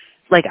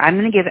like, I'm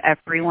going to give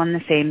everyone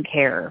the same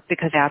care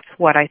because that's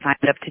what I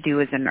signed up to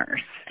do as a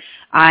nurse.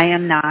 I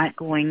am not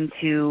going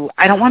to,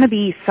 I don't want to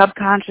be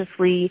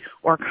subconsciously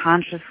or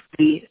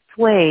consciously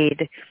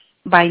swayed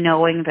by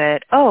knowing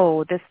that,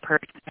 oh, this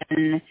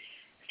person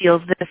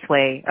feels this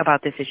way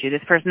about this issue.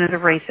 This person is a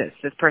racist.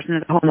 This person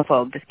is a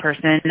homophobe. This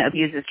person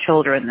abuses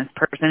children. This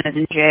person is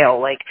in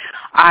jail. Like,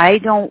 I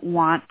don't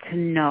want to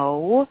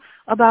know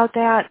about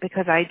that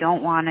because I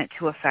don't want it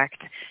to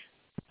affect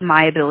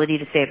my ability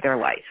to save their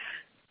life.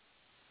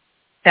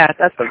 That's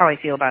how I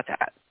feel about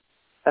that.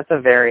 That's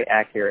a very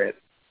accurate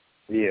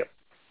view.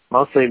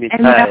 Mostly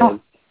because,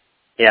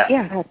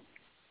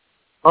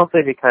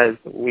 mostly because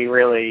we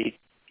really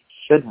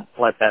shouldn't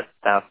let that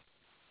stuff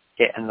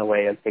get in the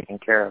way of taking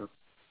care of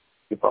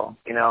people.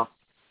 You know,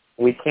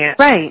 we can't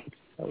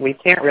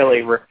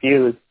really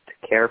refuse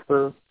to care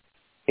for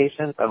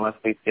patients unless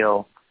we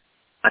feel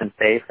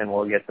unsafe, and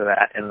we'll get to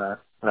that in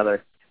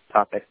another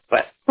topic.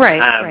 But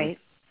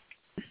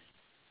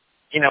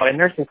you know, in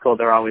nursing school,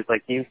 they're always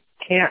like, you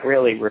can't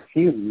really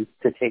refuse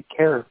to take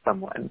care of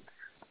someone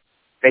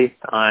based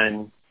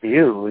on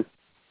views.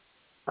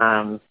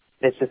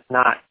 It's just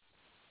not.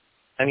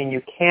 I mean,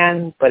 you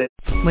can, but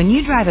When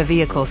you drive a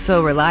vehicle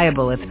so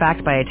reliable it's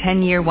backed by a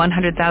 10-year,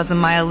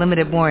 100,000-mile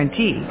limited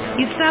warranty,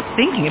 you stop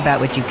thinking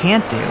about what you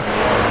can't do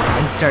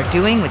and start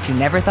doing what you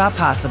never thought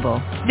possible.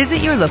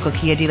 Visit your local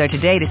Kia dealer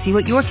today to see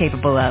what you're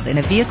capable of in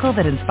a vehicle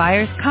that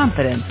inspires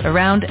confidence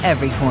around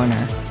every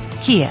corner.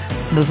 Kia,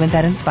 movement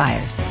that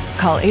inspires.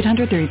 Call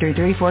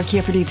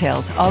 800-3334-KIA for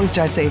details. Always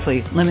drive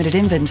safely. Limited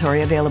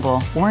inventory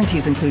available.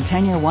 Warranties include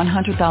 10-year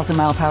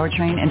 100,000-mile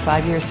powertrain and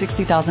 5-year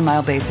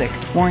 60,000-mile basic.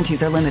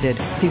 Warranties are limited.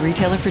 See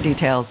retailer for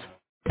details.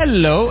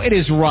 Hello, it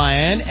is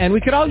Ryan, and we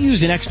could all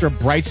use an extra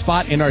bright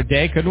spot in our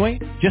day, couldn't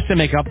we? Just to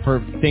make up for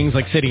things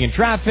like sitting in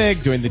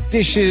traffic, doing the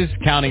dishes,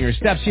 counting your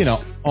steps, you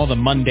know, all the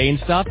mundane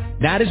stuff.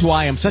 That is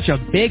why I'm such a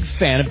big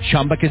fan of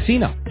Chumba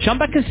Casino.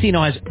 Chumba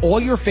Casino has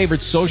all your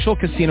favorite social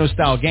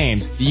casino-style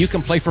games that you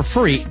can play for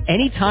free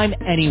anytime,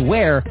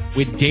 anywhere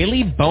with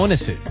daily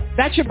bonuses.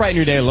 That should brighten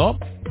your day a little.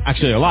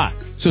 Actually, a lot.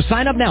 So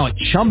sign up now at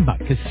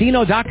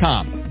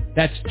ChumbaCasino.com.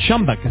 That's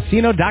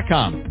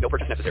ChumbaCasino.com. No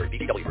purchase necessary.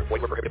 VGW Group.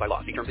 Void where prohibited by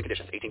law. See terms and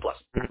conditions. 18+.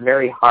 it's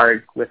very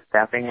hard with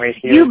staffing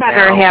ratios. You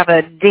better now. have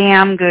a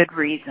damn good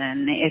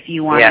reason if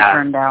you want to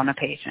turn down a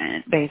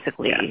patient,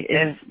 basically,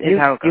 is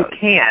how it goes.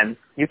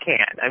 You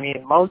can. I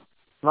mean, most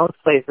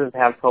places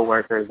have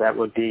coworkers that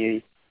would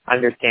be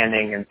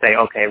understanding and say,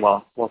 okay,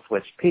 well, we'll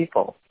switch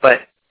people.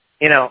 But,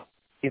 you know,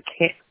 you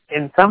can't,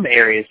 in some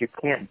areas, you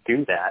can't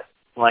do that.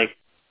 Like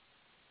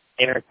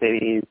inner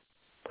cities,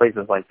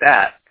 places like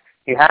that.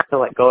 You have to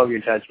let go of your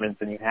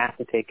judgments, and you have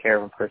to take care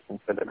of a person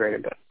for the greater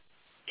good.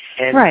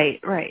 And right.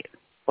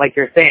 Like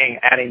you're saying,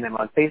 adding them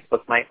on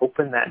Facebook might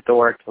open that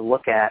door to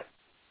look at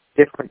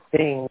different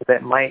things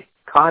that might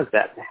cause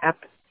that to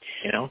happen,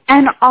 you know?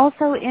 And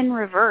also in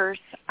reverse,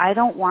 I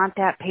don't want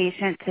that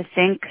patient to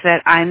think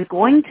that I'm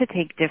going to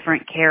take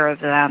different care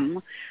of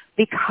them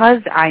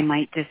because I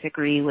might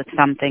disagree with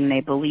something they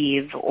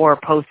believe or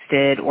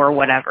posted or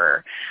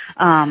whatever.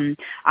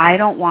 I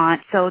don't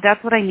want, so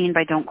that's what I mean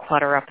by don't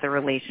clutter up the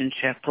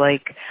relationship.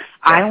 Like,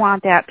 I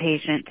want that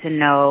patient to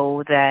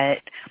know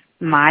that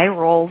my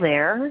role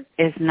there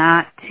is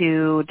not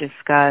to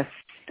discuss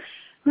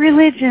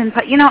religion,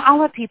 but, you know,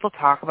 I'll let people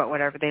talk about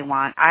whatever they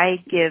want.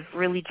 I give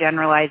really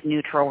generalized,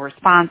 neutral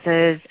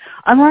responses,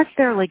 unless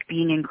they're, like,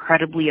 being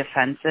incredibly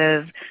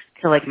offensive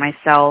to, like,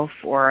 myself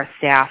or a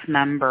staff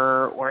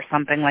member or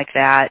something like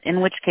that,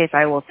 in which case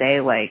I will say,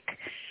 like,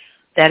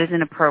 that is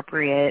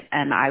inappropriate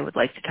and I would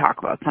like to talk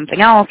about something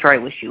else, or I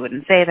wish you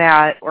wouldn't say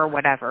that, or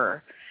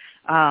whatever.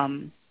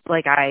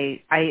 Like,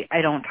 I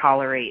don't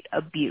tolerate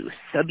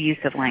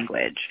abusive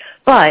language.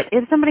 But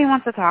if somebody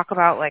wants to talk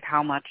about, like,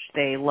 how much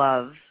they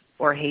love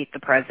or hate the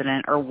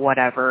president or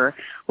whatever,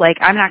 like,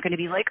 I'm not going to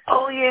be like,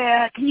 oh,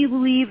 yeah, can you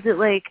believe that,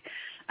 like,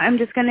 I'm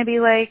just going to be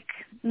like,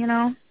 you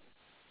know,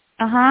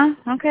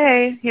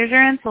 okay, here's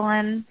your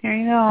insulin. Here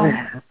you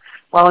go.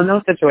 Well, in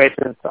those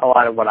situations, a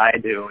lot of what I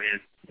do is,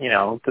 you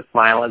know, to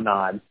smile and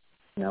nod.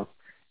 You know,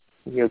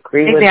 you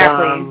agree with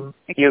them,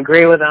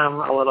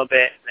 a little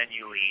bit, and then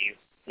you leave.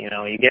 You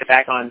know, you get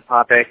back on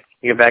topic,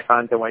 you get back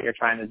onto what you're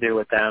trying to do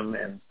with them,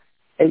 and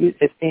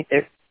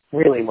it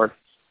really works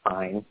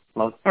fine.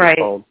 Most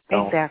people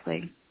don't.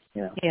 Exactly.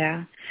 You know.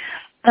 Yeah.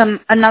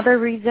 Another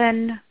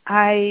reason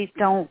I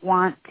don't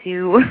want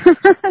to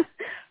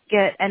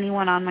get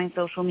anyone on my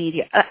social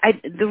media.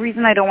 The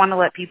reason I don't want to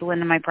let people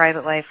into my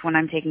private life when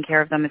I'm taking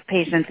care of them as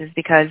patients is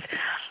because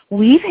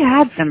we've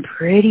had some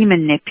pretty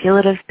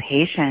manipulative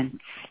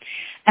patients,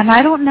 and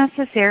I don't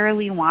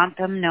necessarily want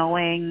them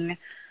knowing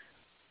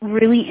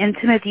really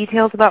intimate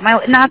details about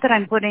my, not that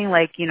I'm putting,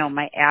 like, you know,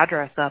 my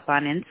address up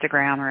on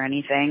Instagram or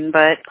anything,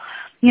 but,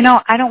 you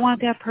know, I don't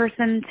want that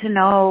person to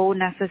know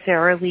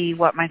necessarily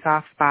what my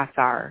soft spots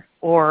are,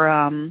 or,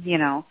 you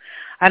know,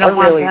 I don't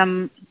want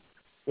them.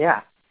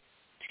 Yeah.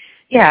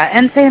 Yeah,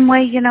 and same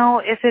way, you know,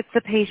 if it's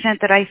a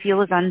patient that I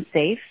feel is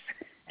unsafe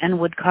and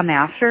would come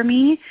after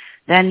me,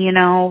 then, you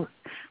know,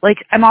 like,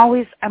 I'm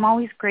always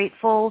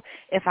grateful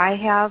if I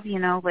have,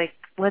 like,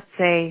 let's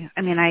say,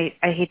 I mean, I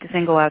hate to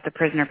single out the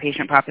prisoner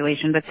patient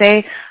population, but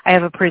say I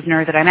have a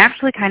prisoner that I'm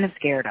actually kind of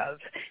scared of,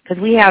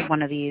 because we had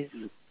one of these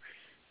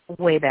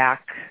way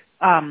back,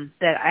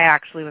 that I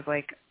actually was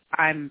like,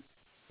 I'm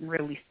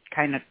really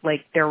kind of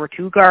like, there were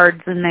 2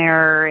 guards in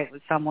there. It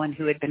was someone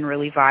who had been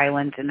really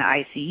violent in the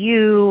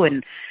ICU,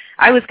 and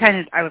I was kind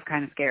of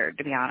scared,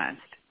 to be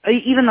honest.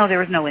 Even though there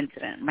was no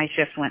incident, my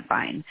shift went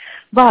fine.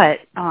 But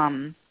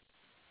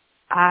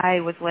I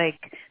was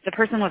like, the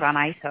person was on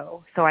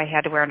ISO, so I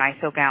had to wear an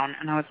ISO gown,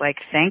 and I was like,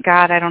 thank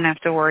God I don't have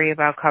to worry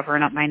about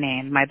covering up my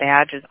name. My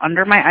badge is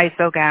under my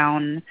ISO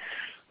gown,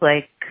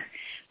 like,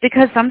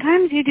 because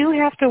sometimes you do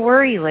have to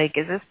worry, like,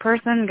 is this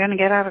person going to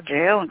get out of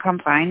jail and come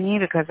find me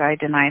because I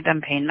denied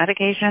them pain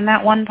medication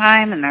that one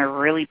time and they're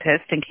really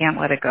pissed and can't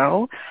let it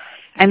go?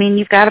 I mean,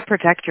 you've got to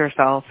protect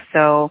yourself.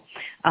 So,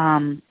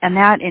 and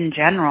that in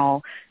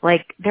general,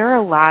 like, there are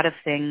a lot of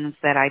things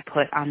that I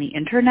put on the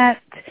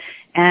internet,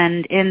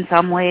 and in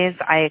some ways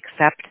I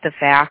accept the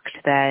fact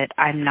that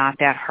I'm not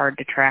that hard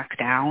to track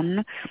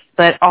down,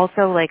 but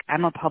also, like,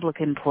 I'm a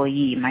public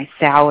employee. My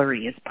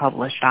salary is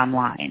published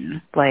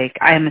online. Like,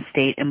 I am a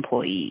state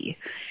employee.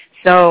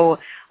 So,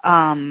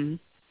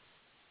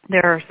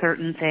 there are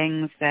certain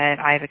things that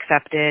I've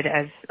accepted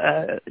as,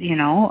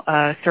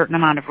 a certain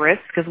amount of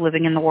risk of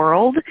living in the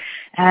world.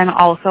 And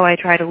also I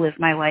try to live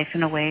my life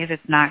in a way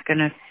that's not going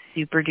to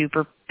super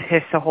duper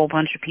piss a whole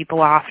bunch of people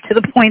off to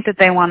the point that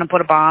they want to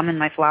put a bomb in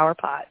my flower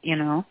pot,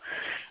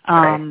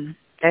 Right.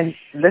 And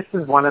this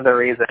is one of the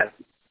reasons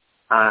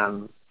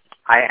I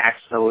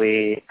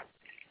actually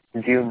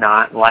do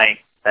not like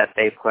that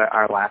they put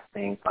our last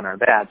names on our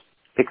badge,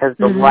 because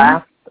the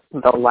last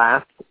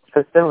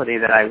facility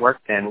that I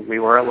worked in, we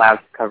were allowed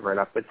to cover it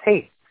up with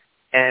tape.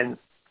 And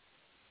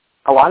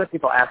a lot of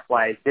people ask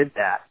why I did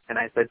that. And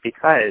I said,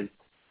 because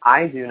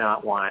I do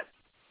not want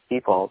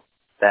people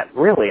that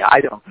really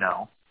I don't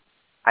know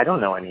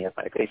any of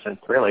my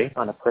patients really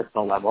on a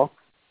personal level.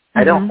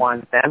 I don't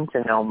want them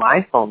to know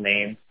my full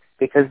name,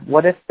 because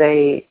what if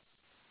they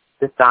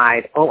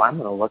decide, oh, I'm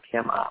going to look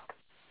him up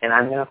and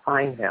I'm going to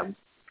find him,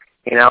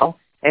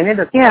 And it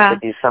doesn't have to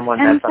be someone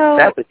that's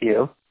upset with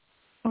you.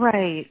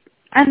 Right.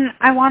 And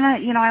I want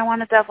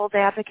to devil's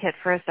advocate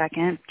for a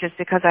second, just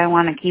because I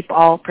want to keep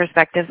all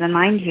perspectives in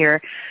mind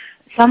here.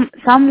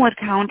 Some would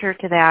counter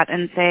to that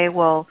and say,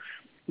 well,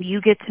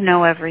 you get to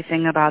know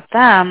everything about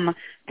them.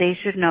 They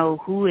should know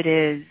who it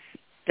is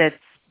that's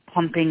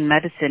pumping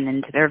medicine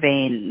into their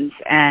veins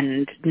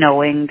and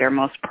knowing their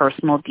most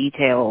personal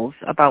details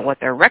about what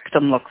their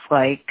rectum looks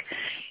like.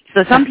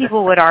 So some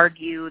people would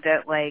argue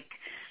that, like,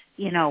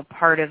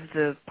 part of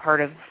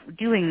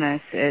doing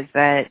this is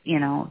that,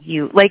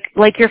 you,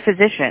 like your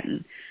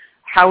physician,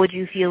 how would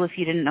you feel if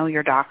you didn't know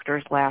your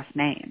doctor's last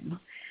name?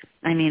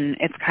 I mean,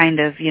 it's kind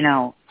of,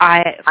 from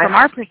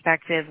our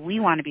perspective,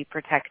 we want to be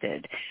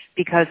protected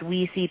because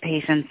we see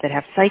patients that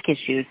have psych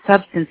issues,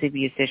 substance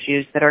abuse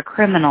issues, that are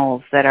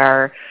criminals, that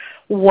are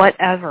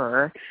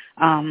whatever,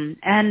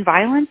 and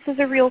violence is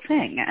a real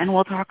thing, and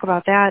we'll talk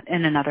about that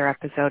in another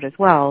episode as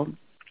well.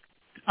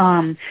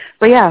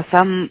 But yeah,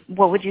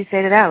 what would you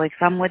say to that? Like,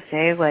 some would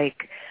say,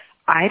 like,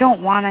 I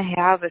don't want to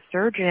have a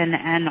surgeon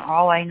and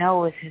all I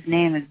know is his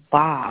name is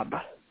Bob.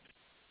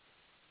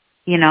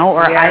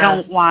 Or I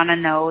don't want to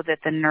know that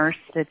the nurse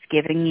that's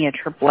giving me a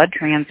blood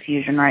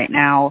transfusion right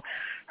now,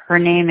 her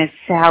name is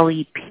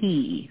Sally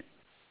P.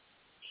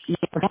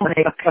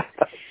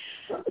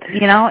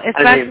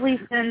 Especially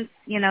since,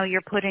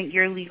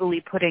 you're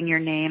legally putting your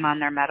name on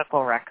their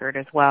medical record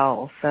as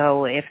well.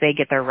 So if they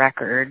get their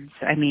records,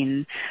 I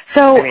see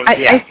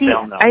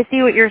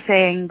what you're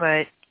saying,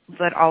 but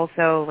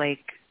also, like,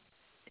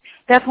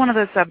 that's one of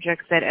those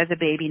subjects that as a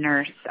baby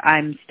nurse,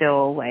 I'm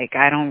still like,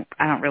 I don't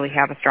really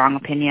have a strong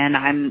opinion.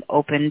 I'm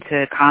open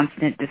to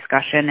constant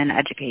discussion and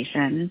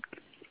education.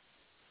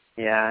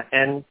 Yeah,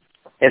 and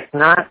it's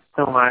not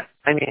so much,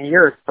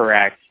 you're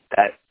correct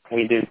that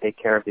we do take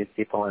care of these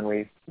people and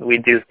we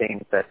do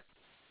things that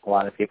a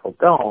lot of people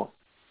don't,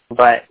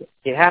 but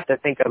you have to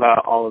think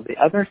about all of the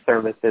other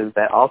services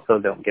that also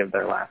don't give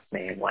their last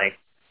name, like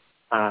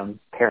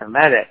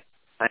paramedics.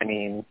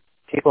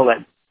 People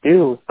that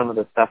do some of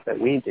the stuff that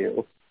we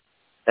do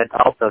that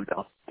also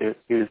don't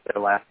use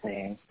their last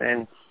names.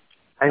 And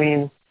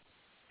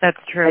that's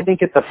true. I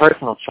think it's a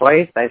personal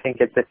choice. I think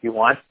it's, if you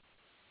want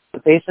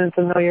the patient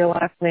to know your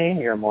last name,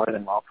 you're more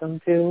than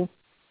welcome to.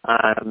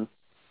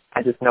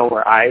 I just know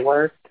where I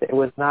worked, it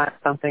was not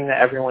something that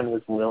everyone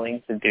was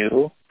willing to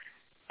do.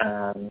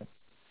 And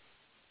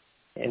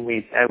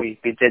we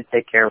did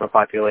take care of a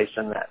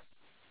population that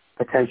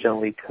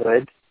potentially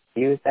could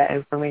use that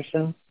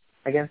information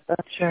against us.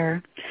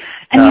 Sure.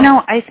 And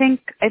I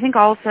think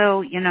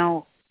also,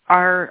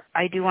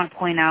 I do want to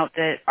point out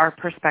that our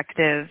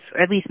perspective,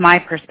 or at least my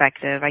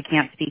perspective, I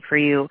can't speak for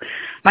you,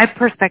 my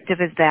perspective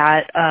is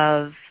that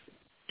of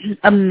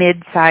a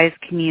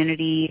mid-sized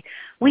community.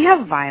 We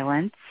have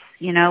violence,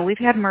 we've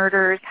had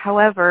murders.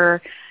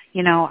 However,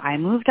 I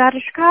moved out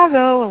of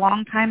Chicago a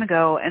long time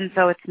ago, and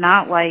so it's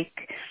not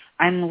like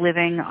I'm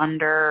living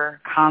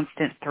under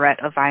constant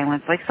threat of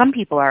violence, like some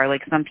people are,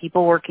 like some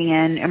people working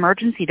in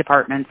emergency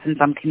departments in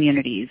some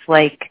communities.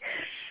 Like,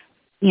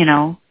 you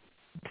know,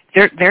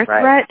 their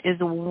threat is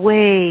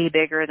way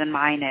bigger than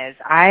mine is.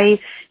 I've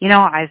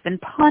been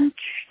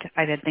punched.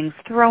 I've had things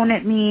thrown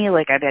at me.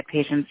 Like, I've had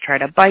patients try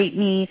to bite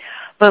me.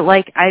 But,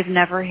 like, I've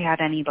never had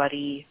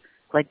anybody,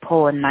 like,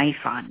 pull a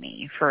knife on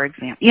me, for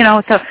example. You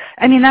know, so,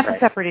 I mean, that's a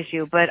separate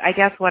issue. But I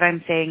guess what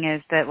I'm saying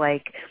is that,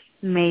 like,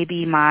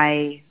 maybe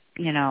my,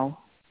 you know,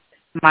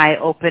 my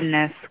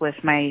openness with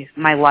my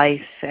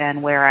life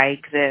and where I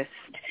exist,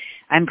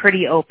 I'm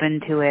pretty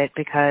open to it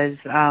because,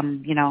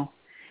 you know,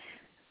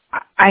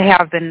 I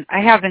have been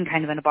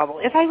kind of in a bubble.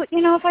 If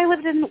I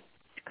lived in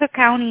Cook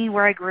County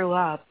where I grew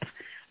up,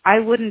 I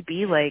wouldn't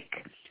be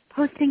like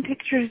posting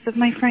pictures of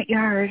my front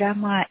yard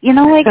online. You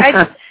know, like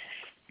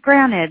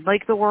granted,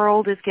 like the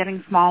world is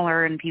getting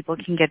smaller and people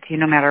can get to you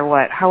no matter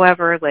what.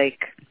 However, like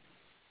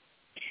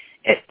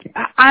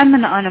I'm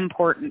an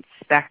unimportant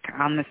speck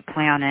on this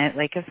planet.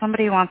 Like if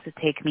somebody wants to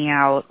take me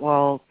out,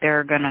 well,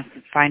 they're gonna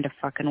find a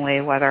fucking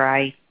way whether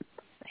I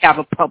have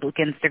a public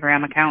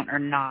Instagram account or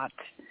not.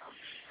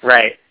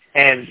 Right.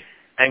 And,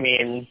 I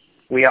mean,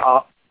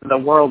 the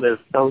world is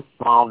so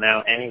small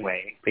now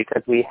anyway,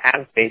 because we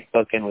have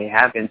Facebook and we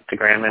have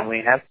Instagram and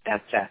we have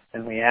Snapchat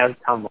and we have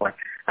Tumblr.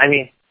 I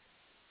mean,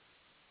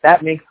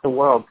 that makes the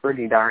world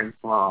pretty darn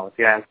small, if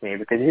you ask me,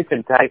 because you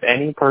can type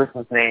any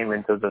person's name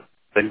into the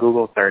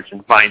Google search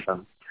and find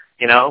them,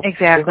 you know?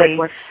 Exactly.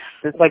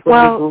 Just like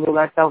when we Googled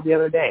ourselves the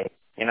other day,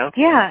 you know?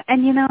 Yeah,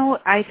 and, you know,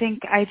 I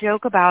think I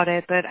joke about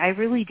it, but I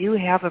really do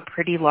have a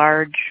pretty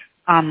large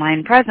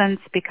online presence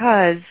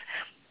because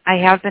I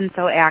have been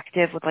so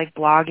active with, like,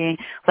 blogging.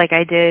 Like,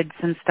 I did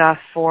some stuff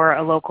for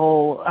a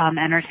local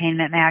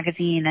entertainment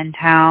magazine in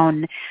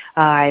town.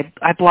 I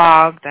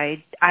blogged.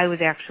 I was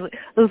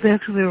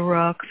actually a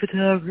rock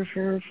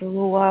photographer for a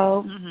little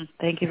while. Mm-hmm.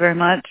 Thank you very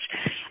much.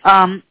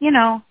 You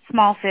know,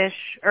 small fish,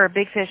 or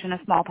big fish in a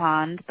small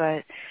pond,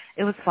 but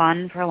it was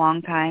fun for a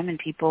long time, and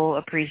people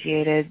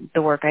appreciated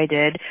the work I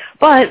did.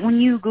 But when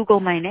you Google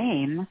my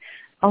name,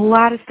 a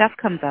lot of stuff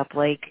comes up,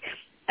 like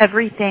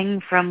everything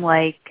from,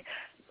 like,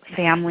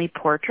 family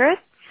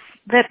portraits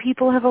that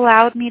people have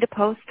allowed me to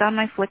post on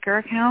my Flickr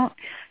account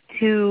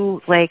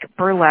to, like,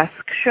 burlesque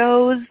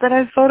shows that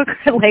I've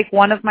photographed. Like,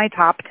 one of my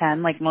top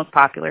 10, like, most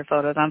popular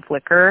photos on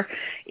Flickr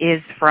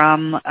is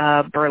from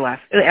a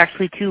burlesque.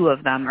 Actually, two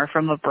of them are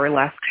from a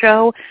burlesque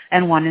show,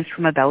 and one is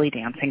from a belly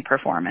dancing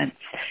performance.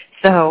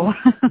 So,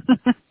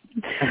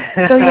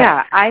 so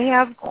yeah, I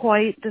have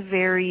quite the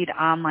varied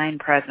online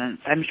presence.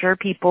 I'm sure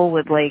people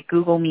would, like,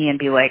 Google me and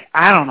be like,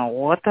 I don't know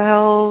what the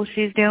hell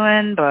she's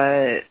doing,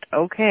 but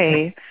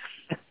okay.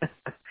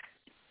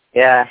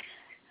 Yeah.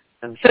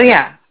 So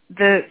yeah,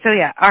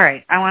 all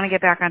right. I want to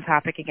get back on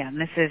topic again.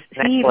 This is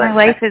my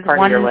life is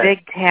one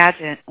big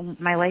tangent.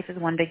 My life is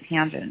one big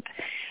tangent.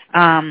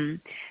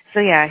 So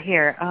yeah,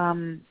 here.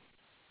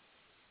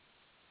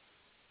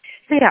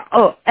 So yeah.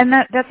 Oh, and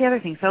that's the other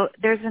thing. So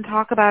there's been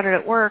talk about it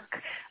at work.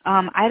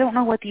 I don't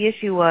know what the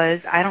issue was.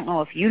 I don't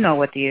know if you know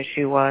what the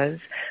issue was,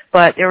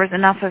 but there was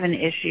enough of an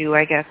issue,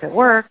 I guess, at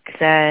work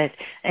that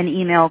an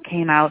email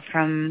came out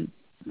from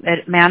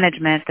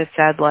management that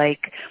said,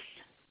 like,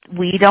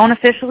 we don't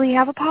officially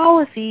have a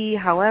policy.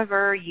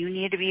 However, you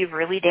need to be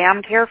really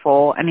damn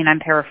careful. I mean, I'm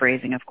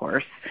paraphrasing, of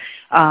course.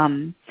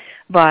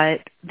 But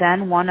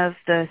then one of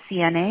the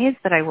CNAs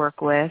that I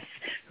work with,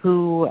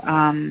 who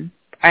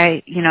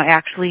I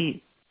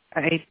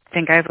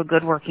think I have a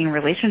good working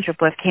relationship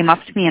with, came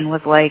up to me and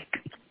was like,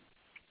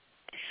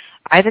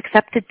 I've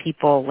accepted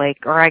people, like,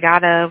 or I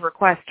got a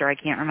request, or I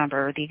can't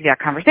remember the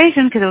exact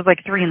conversation because it was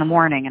like 3 a.m.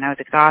 and I was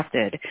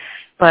exhausted.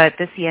 But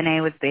the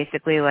CNA was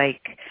basically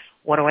like,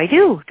 what do I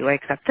do? Do I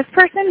accept this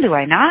person? Do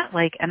I not?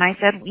 Like, and I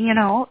said, you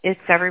know, it's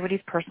everybody's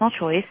personal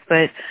choice,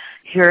 but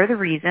here are the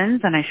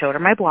reasons. And I showed her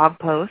my blog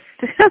post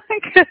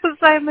because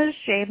I'm a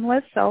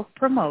shameless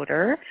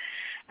self-promoter.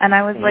 And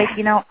I was like,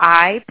 you know,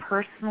 I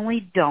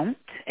personally don't,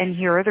 and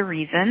here are the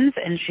reasons.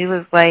 And she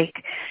was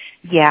like,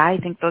 yeah, I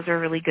think those are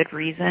really good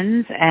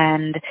reasons.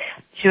 And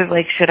she was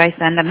like, should I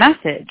send a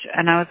message?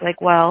 And I was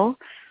like, well,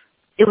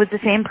 it was the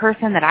same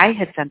person that I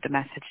had sent the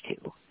message to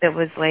that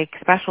was, like,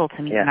 special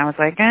to me. Yeah. And I was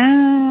like,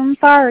 I'm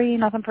sorry,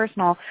 nothing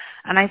personal.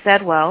 And I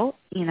said, well,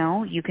 you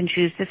know, you can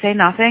choose to say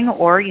nothing,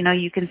 or, you know,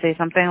 you can say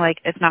something like,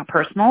 it's not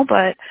personal,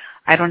 but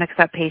I don't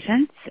accept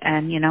patients,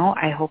 and, you know,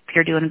 I hope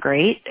you're doing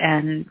great,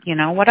 and, you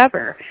know,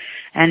 whatever.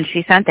 And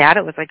she sent that.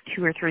 It was like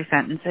 2 or 3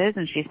 sentences,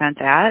 and she sent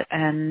that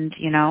and,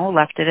 you know,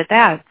 left it at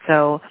that.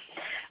 So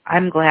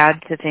I'm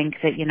glad to think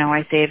that, you know,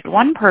 I saved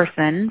one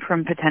person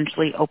from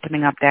potentially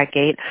opening up that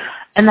gate.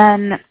 And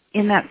then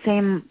in that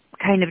same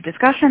kind of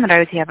discussion that I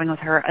was having with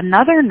her,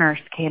 another nurse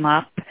came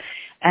up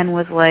and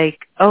was like,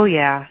 oh,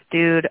 yeah,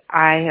 dude,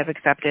 I have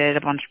accepted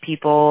a bunch of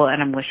people,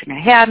 and I'm wishing I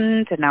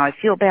hadn't, and now I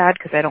feel bad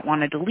because I don't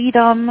want to delete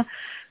them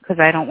because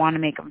I don't want to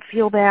make them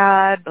feel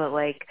bad. But,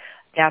 like,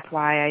 that's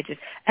why I just,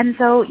 and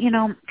so, you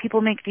know,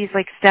 people make these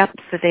like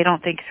steps that they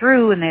don't think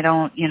through, and they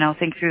don't, you know,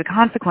 think through the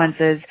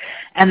consequences,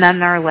 and then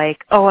they're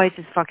like, oh, I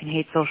just fucking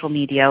hate social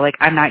media, like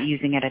I'm not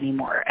using it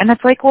anymore. And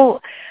it's like,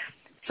 well,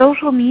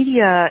 social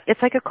media,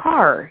 it's like a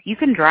car. You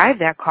can drive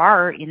that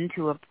car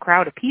into a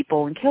crowd of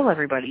people and kill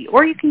everybody,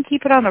 or you can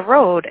keep it on the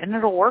road and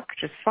it'll work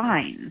just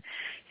fine.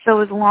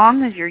 So as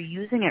long as you're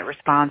using it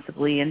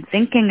responsibly and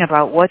thinking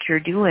about what you're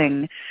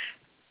doing,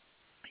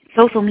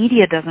 social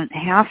media doesn't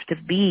have to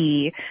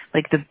be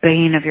like the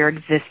bane of your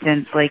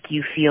existence, like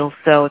you feel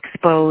so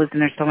exposed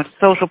and there's so much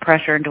social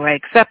pressure, and do I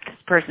accept this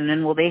person,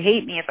 and will they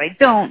hate me if I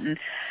don't? And,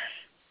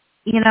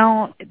 you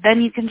know,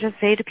 then you can just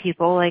say to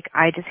people, like,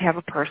 I just have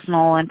a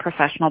personal and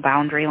professional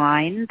boundary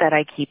line that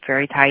I keep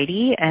very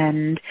tidy,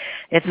 and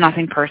it's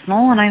nothing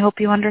personal, and I hope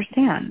you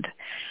understand.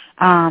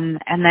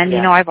 And then, you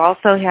know, I've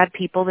also had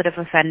people that have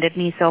offended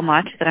me so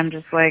much that I'm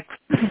just like,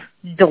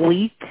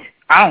 delete,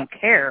 I don't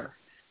care.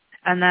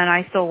 And then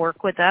I still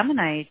work with them,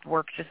 and I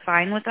work just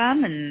fine with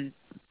them, and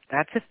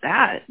that's just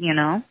that, you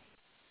know?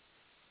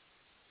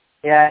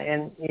 Yeah,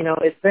 and, you know,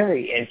 it's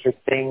very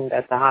interesting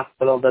that the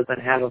hospital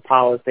doesn't have a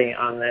policy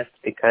on this,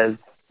 because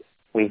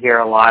we hear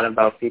a lot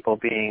about people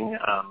being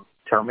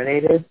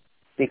terminated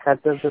because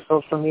of the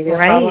social media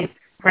problem.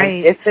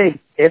 Right. And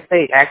if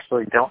they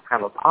actually don't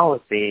have a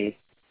policy,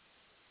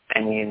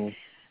 I mean...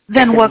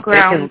 Then what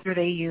grounds are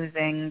they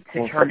using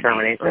to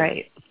terminate?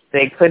 Right.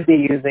 They could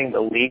be using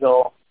the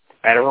legal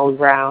federal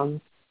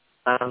grounds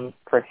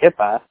for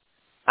HIPAA,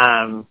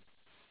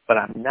 but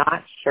I'm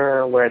not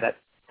sure where that's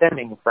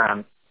stemming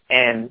from.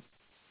 And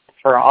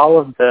for all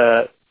of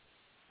the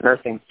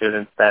nursing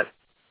students that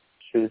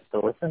choose to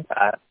listen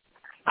to us,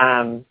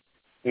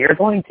 you're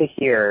going to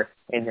hear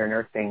in your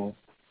nursing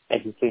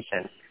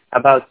education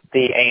about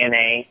the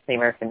ANA, the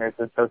American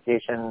Nurses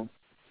Association,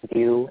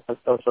 view of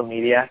social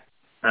media.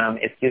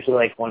 It's usually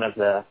like one of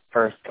the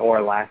first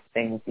or last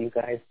things you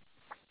guys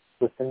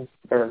listen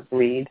or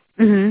read.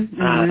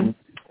 And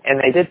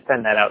they did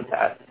send that out to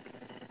us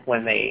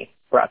when they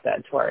brought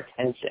that to our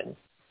attention.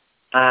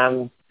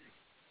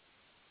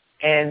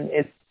 And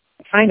it's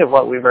kind of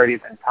what we've already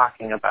been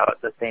talking about,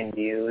 the same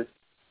views,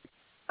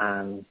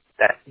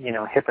 that, you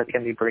know, HIPAA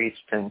can be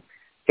breached and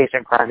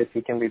patient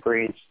privacy can be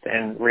breached,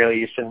 and really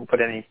you shouldn't put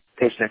any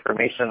patient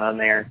information on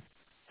there.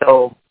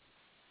 So,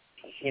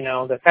 you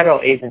know, the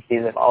federal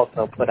agencies have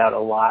also put out a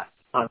lot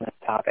on this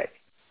topic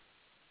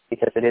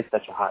because it is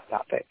such a hot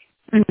topic.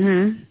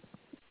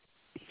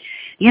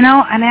 You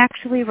know, I'm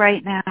actually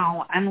right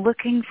now, I'm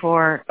looking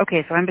for,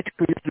 okay, so I'm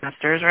between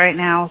semesters right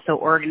now, so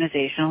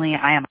organizationally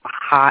I am a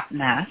hot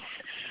mess.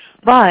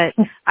 But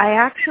I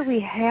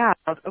actually have,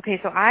 okay,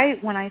 so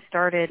when I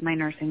started my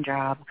nursing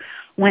job,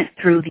 went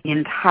through the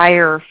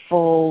entire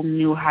full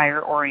new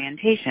hire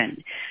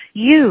orientation.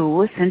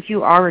 You, since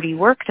you already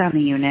worked on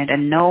the unit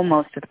and know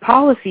most of the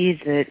policies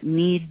that you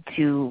need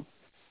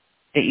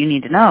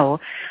to know,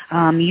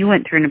 you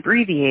went through an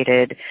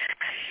abbreviated.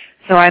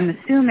 So I'm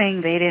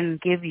assuming they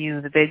didn't give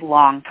you the big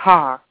long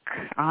talk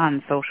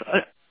on social.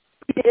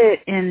 We did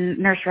it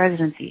in nurse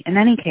residency. In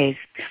any case,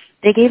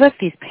 they gave us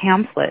these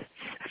pamphlets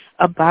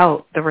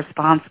about the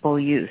responsible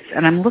use,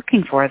 and I'm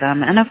looking for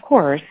them. And of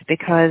course,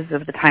 because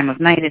of the time of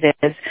night it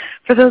is,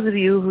 for those of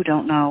you who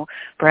don't know,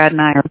 Brad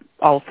and I are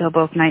also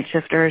both night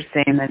shifters,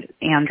 same as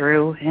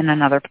Andrew in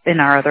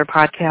our other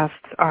podcasts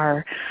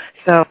are.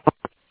 So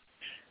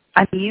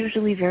I'm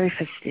usually very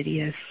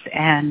fastidious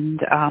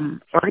and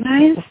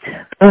organized,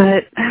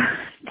 but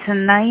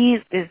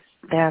tonight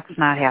that's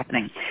not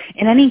happening.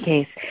 In any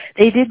case,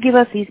 they did give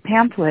us these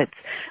pamphlets,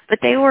 but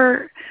they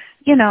were,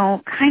 you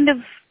know, kind of,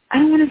 I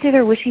don't want to say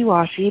they're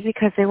wishy-washy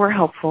because they were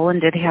helpful and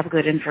did have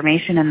good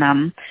information in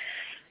them.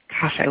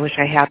 Gosh, I wish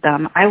I had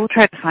them. I will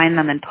try to find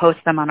them and post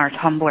them on our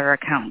Tumblr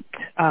account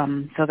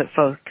so that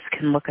folks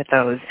can look at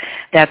those.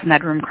 That's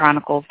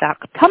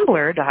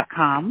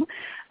medroomchronicles.tumblr.com.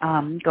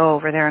 Go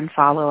over there and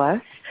follow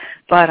us.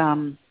 But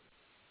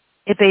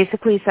it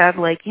basically said,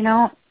 like, you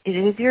know, it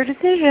is your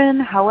decision.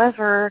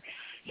 However,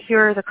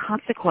 here are the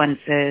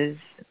consequences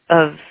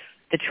of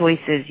the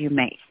choices you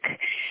make.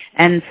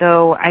 And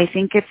so I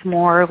think it's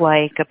more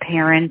like a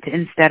parent,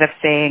 instead of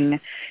saying,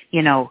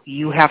 you know,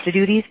 you have to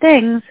do these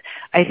things,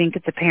 I think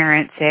it's a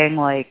parent saying,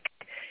 like,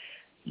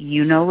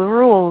 you know the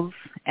rules,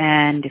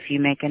 and if you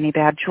make any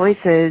bad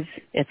choices,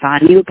 it's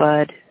on you,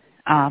 bud.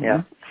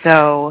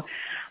 So,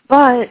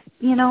 but,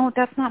 you know,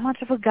 that's not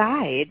much of a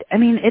guide. I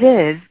mean, it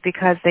is,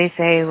 because they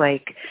say,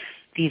 like,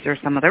 these are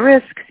some of the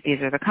risks,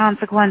 these are the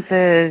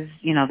consequences,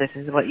 you know, this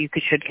is what you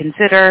should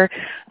consider.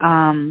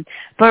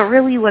 But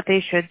really what they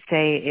should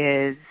say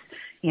is,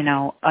 you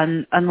know,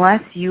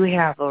 unless you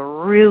have a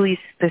really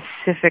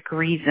specific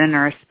reason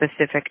or a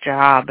specific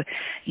job,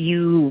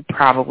 you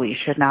probably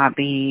should not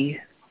be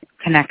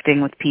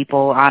connecting with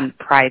people on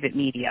private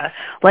media.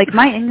 Like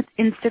my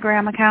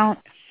Instagram account,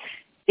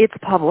 it's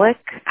public.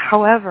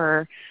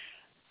 However,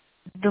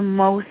 the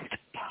most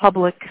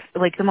public,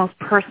 like the most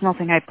personal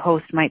thing I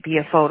post might be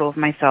a photo of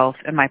myself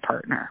and my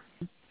partner.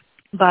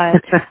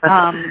 But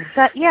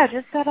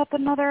just set up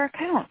another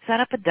account. Set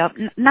up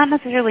not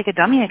necessarily like a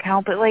dummy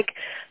account, but like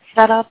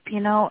set up,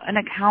 an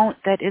account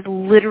that is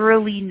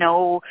literally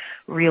no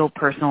real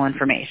personal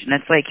information.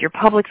 It's like your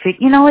public,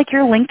 like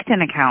your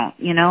LinkedIn account,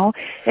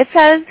 It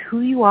says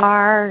who you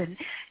are and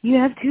you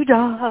have 2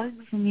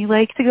 dogs and you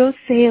like to go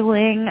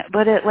sailing,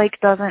 but it like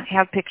doesn't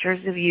have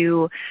pictures of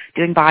you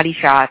doing body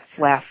shots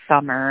last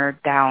summer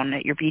down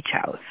at your beach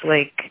house.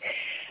 Like,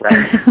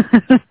 right.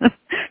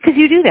 Because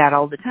you do that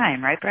all the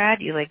time, right,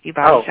 Brad? You like do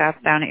body shots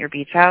down at your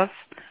beach house?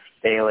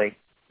 Daily.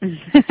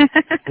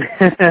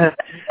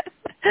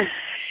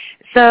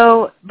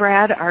 So,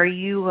 Brad, are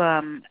you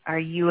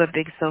a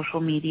big social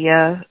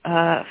media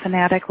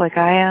fanatic like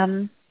I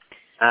am?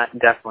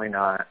 Definitely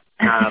not.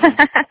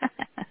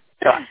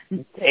 So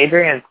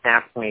Adrienne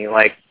snaps me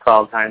like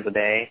 12 times a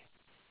day.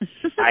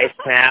 I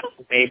snap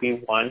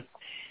maybe once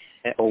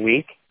a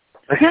week.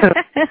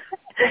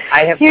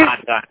 I have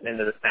not gotten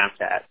into the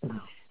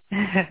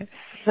Snapchat.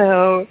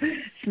 So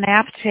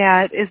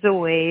Snapchat is a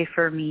way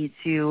for me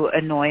to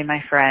annoy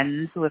my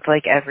friends with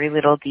like every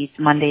little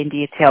mundane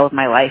detail of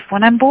my life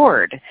when I'm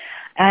bored.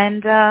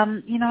 And,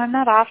 I'm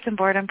not often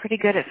bored. I'm pretty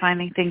good at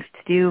finding things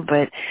to do,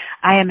 but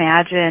I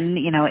imagine,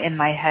 in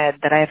my head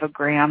that I have a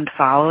grand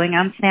following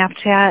on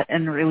Snapchat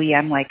and really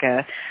I'm like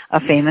a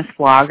famous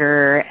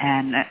vlogger,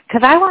 and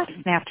because I watch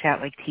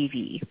Snapchat like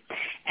TV.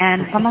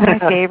 And some of my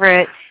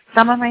favorite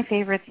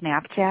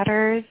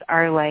Snapchatters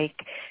are like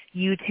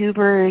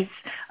YouTubers.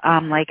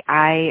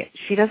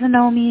 She doesn't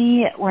know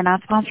me. We're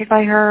not sponsored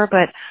by her,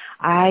 but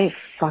I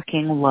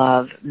fucking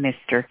love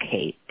Mr.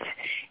 Kate.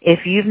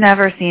 If you've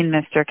never seen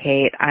Mr.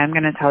 Kate, I'm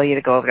going to tell you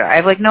to go over there. I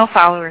have like no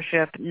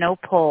followership, no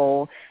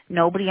pull.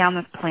 Nobody on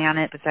this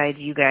planet besides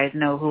you guys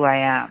know who I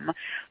am.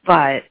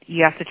 But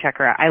you have to check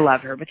her out. I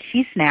love her. But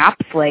she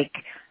snaps like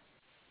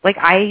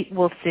I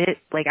will sit,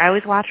 like I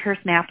always watch her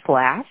snaps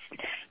last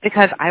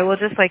because I will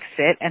just like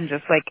sit and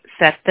just like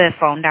set the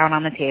phone down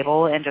on the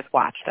table and just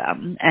watch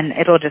them. And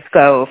it'll just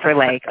go for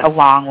like a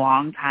long,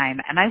 long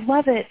time. And I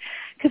love it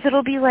because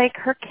it'll be like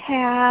her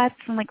cats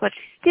and like what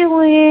she's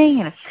doing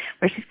and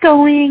where she's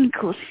going,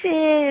 cool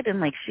shit. And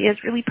like she has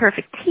really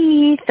perfect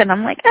teeth. And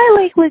I'm like, I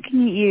like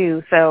looking at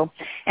you. So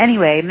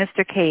anyway,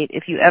 Mr. Kate,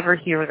 if you ever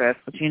hear this,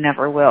 which you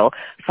never will,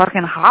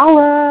 fucking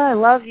holla. I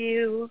love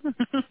you.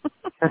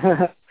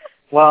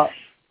 Well,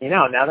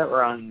 now that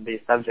we're on the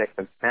subject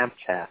of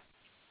Snapchat,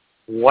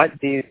 what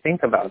do you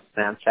think about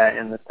Snapchat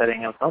in the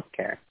setting of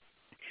healthcare?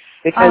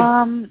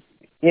 Because,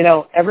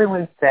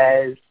 everyone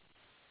says,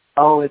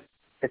 oh,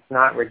 it's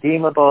not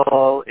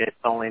redeemable, it's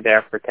only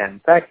there for 10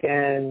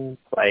 seconds,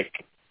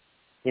 like,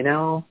 I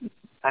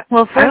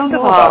don't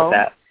know about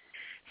that.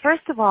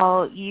 First of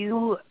all,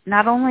 you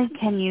not only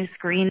can you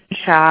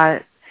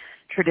screenshot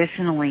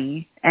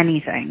traditionally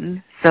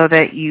anything so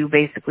that you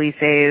basically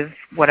save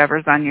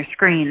whatever's on your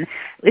screen.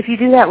 If you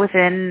do that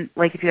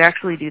if you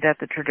actually do that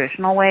the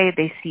traditional way,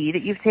 they see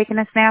that you've taken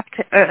a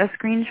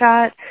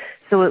screenshot,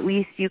 so at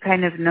least you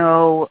kind of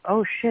know,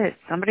 oh shit,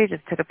 somebody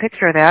just took a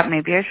picture of that,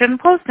 maybe I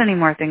shouldn't post any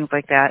more things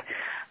like that.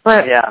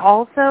 But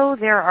also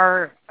there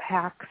are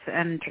hacks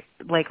and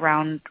ways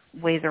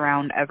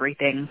around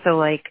everything. So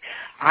like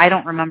I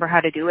don't remember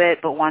how to do it,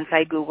 but once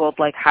I Googled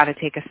like how to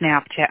take a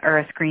Snapchat or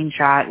a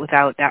screenshot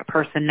without that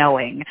person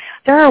knowing,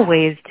 there are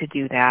ways to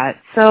do that.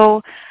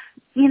 So,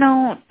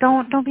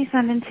 don't be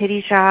sending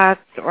titty shots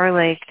or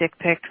like dick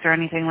pics or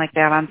anything like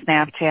that on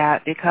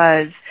Snapchat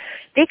because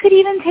they could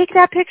even take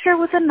that picture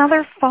with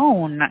another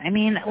phone. I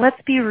mean, let's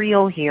be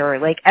real here.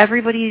 Like,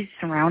 everybody's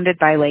surrounded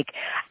by, like,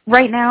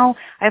 right now,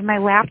 I have my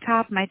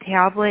laptop, my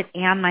tablet,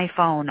 and my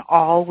phone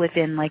all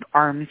within, like,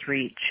 arm's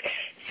reach.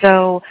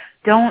 So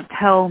don't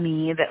tell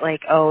me that,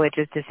 like, oh, it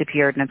just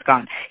disappeared and it's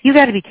gone. You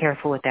got to be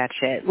careful with that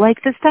shit.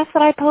 Like, the stuff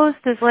that I post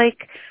is,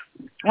 like,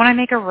 when I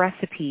make a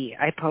recipe,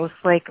 I post,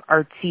 like,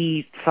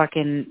 artsy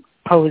fucking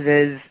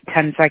poses,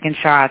 10-second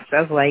shots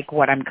of, like,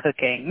 what I'm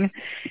cooking.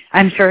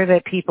 I'm sure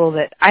that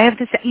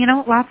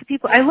lots of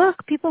people,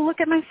 people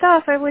look at my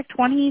stuff. I have, like,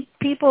 20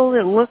 people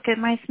that look at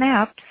my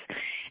snaps.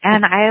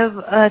 And I have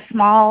a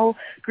small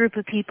group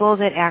of people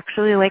that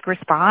actually, like,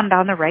 respond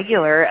on the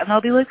regular. And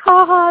they'll be like,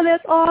 haha,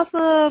 that's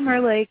awesome. Or,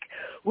 like,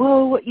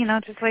 whoa,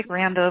 just, like,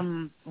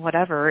 random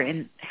whatever.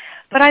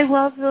 But I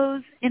love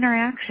those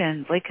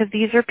interactions, like, because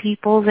these are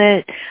people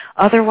that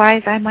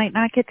otherwise I might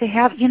not get to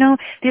have. These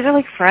are,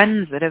 like,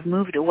 friends that have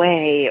moved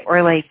away,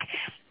 or, like,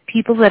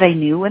 people that I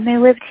knew when they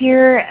lived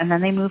here, and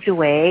then they moved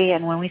away.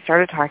 And when we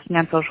started talking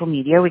on social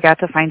media, we got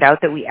to find out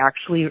that we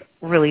actually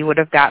really would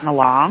have gotten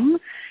along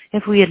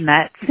if we had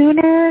met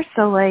sooner.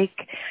 So, like,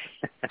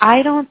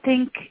 I don't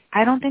think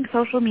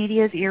social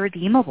media is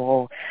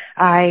irredeemable.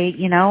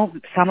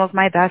 Some of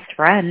my best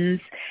friends,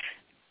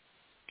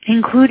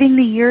 including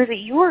the year that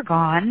you were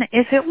gone,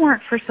 if it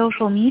weren't for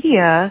social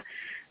media,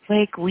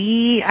 like,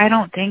 I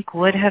don't think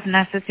would have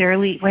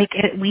necessarily, like,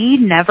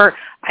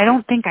 I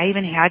don't think I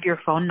even had your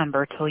phone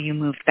number till you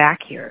moved back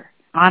here,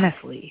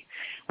 honestly.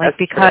 Like,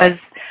 because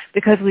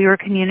we were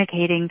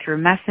communicating through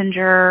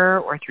Messenger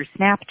or through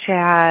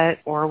Snapchat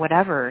or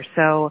whatever.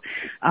 So,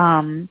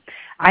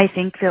 I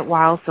think that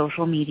while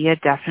social media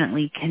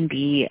definitely can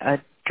be a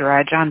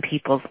drudge on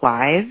people's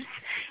lives,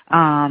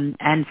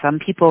 and some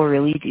people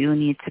really do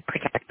need to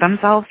protect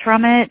themselves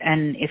from it,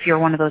 and if you're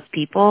one of those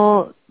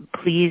people,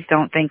 please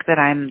don't think that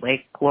I'm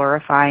like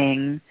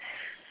glorifying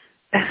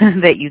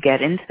that you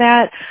get into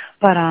that.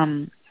 But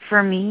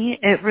for me,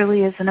 it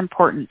really is an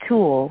important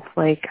tool.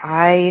 Like,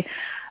 I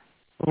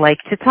like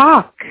to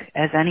talk.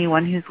 As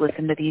anyone who's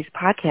listened to these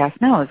podcasts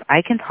knows,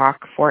 I can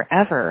talk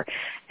forever.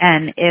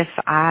 And if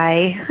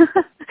I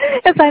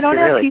don't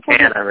have really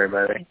people,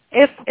 everybody.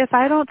 If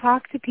I don't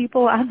talk to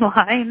people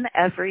online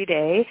every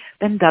day,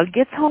 then Doug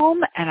gets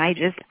home and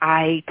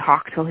I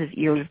talk till his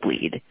ears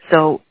bleed.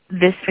 So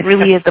this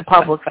really is a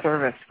public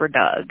service for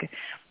Doug.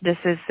 This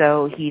is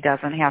so he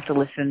doesn't have to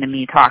listen to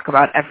me talk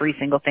about every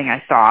single thing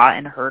I saw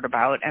and heard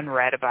about and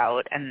read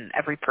about and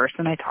every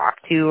person I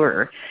talked to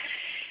or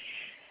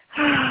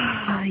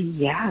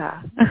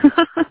yeah.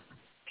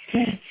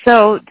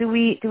 So do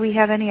we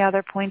have any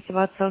other points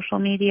about social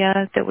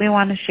media that we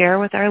want to share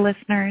with our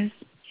listeners?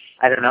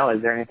 I don't know.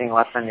 Is there anything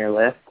left on your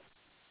list?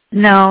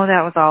 No,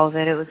 that was all of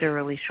it. It was a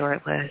really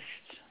short list.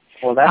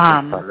 Well,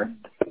 that's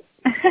perfect.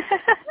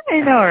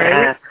 I know,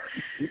 right?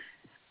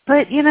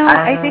 But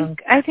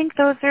I think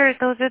those are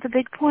the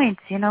big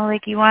points.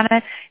 Like you want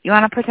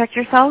to protect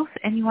yourself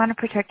and you want to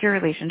protect your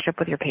relationship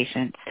with your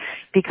patients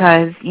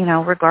because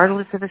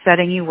regardless of the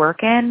setting you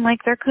work in, like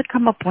there could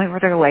come a point where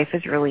their life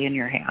is really in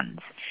your hands,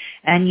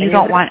 and you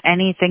don't want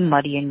anything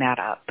muddying that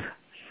up.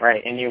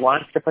 Right, and you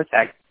want to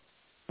protect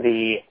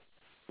the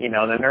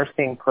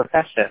nursing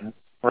profession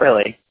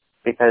really,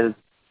 because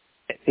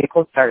if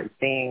people start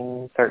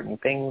seeing certain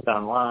things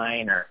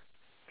online or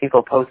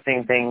people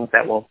posting things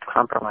that will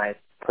compromise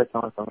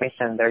personal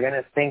information, they're going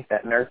to think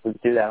that nurses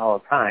do that all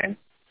the time,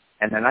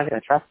 and they're not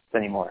going to trust us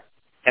anymore.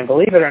 And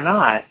believe it or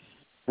not,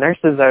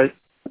 nurses are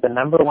the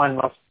number one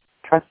most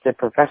trusted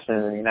profession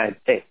in the United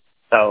States.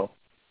 So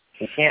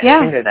you can't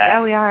hinder that.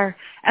 Yeah, we are.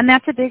 And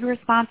that's a big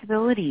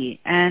responsibility.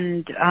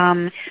 And,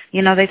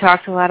 they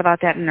talked a lot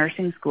about that in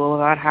nursing school,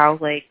 about how,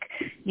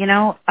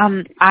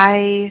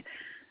 I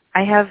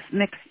have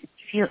mixed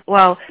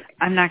well,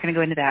 I'm not going to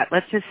go into that.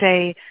 Let's just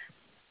say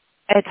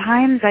at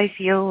times I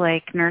feel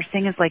like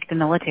nursing is like the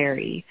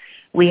military.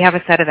 We have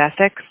a set of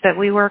ethics that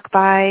we work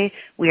by.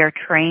 We are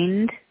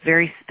trained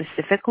very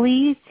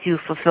specifically to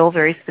fulfill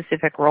very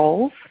specific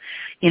roles.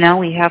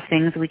 We have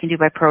things we can do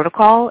by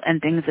protocol and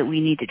things that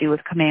we need to do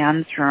with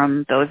commands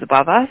from those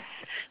above us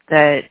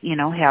that,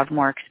 have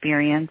more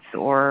experience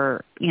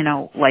or,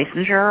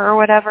 licensure or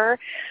whatever.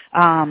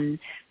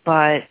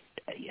 But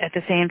at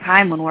the same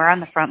time, when we're on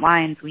the front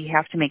lines, we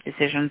have to make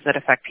decisions that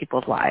affect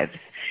people's lives.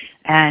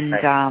 And,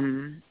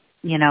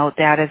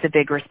 that is a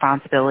big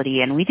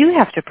responsibility, and we do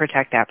have to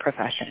protect that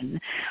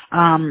profession.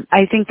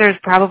 I think there's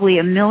probably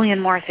a million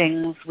more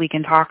things we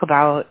can talk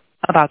about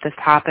this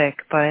topic,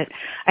 but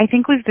I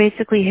think we've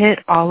basically hit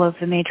all of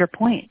the major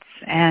points.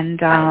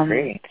 And I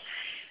agree.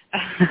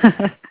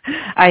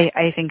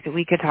 I think that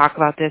we could talk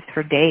about this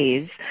for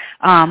days.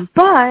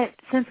 But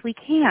since we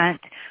can't,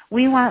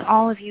 we want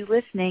all of you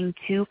listening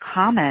to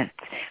comment.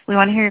 We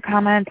want to hear your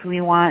comments.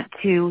 We want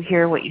to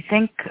hear what you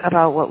think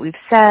about what we've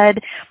said.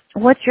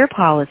 What's your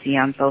policy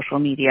on social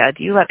media?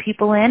 Do you let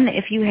people in?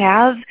 If you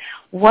have,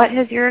 what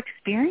has your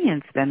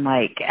experience been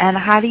like? And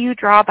how do you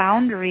draw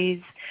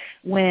boundaries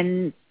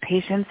when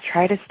patients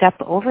try to step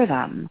over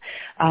them?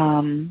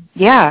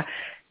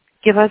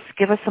 Give us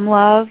some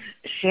love,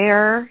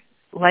 share,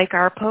 like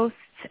our posts,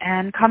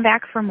 and come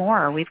back for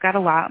more. We've got a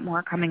lot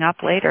more coming up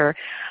later.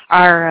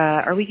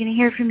 Are we going to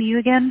hear from you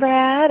again,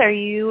 Brad? Are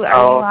you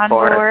on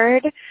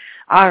board?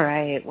 All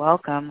right.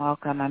 Welcome.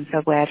 I'm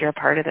so glad you're a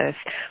part of this.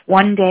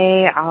 One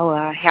day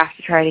I'll have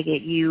to try to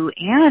get you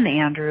and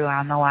Andrew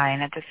on the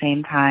line at the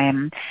same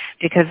time,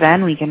 because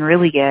then we can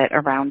really get a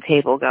round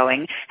table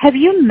going. Have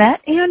you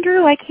met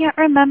Andrew? I can't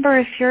remember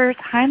if your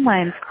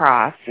timelines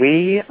crossed.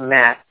 We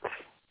met,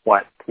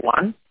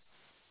 one?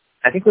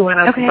 I think we went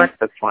out to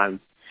breakfast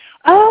once.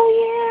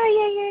 Oh,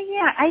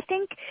 yeah. I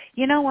think,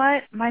 you know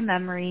what? My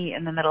memory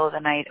in the middle of the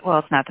night, well,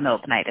 it's not the middle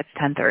of the night, it's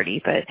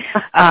 10:30, but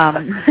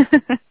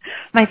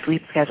my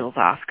sleep schedule's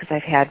off because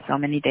I've had so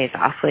many days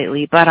off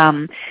lately. But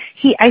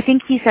I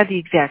think he said the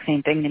exact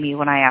same thing to me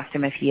when I asked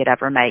him if he had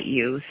ever met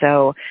you.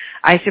 So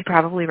I should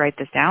probably write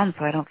this down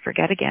so I don't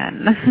forget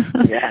again.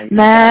 Yeah.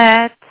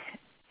 Met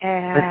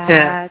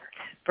at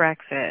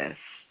breakfast.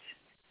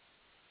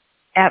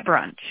 At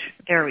brunch.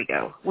 There we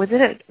go. Was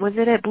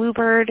it at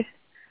Bluebird?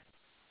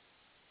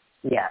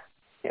 Yeah,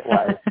 it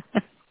was.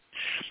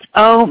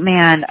 Oh,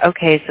 man.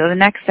 Okay, so the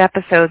next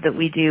episode that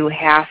we do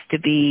has to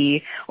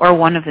be, or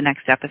one of the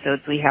next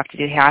episodes we have to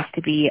do has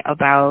to be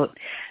about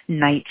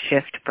night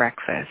shift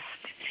breakfast.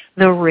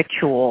 The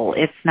ritual.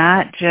 It's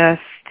not just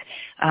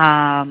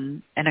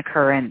an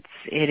occurrence.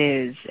 It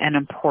is an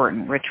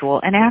important ritual.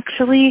 And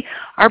actually,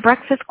 our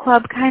breakfast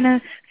club kind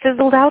of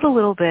fizzled out a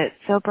little bit.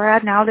 So,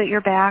 Brad, now that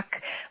you're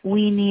back,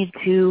 we need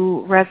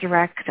to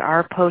resurrect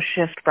our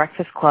post-shift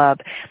breakfast club.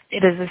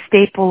 It is a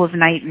staple of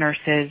night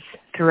nurses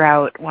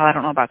throughout, well, I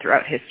don't know about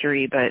throughout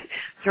history, but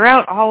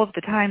throughout all of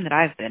the time that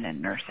I've been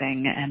in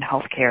nursing and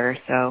healthcare.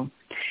 So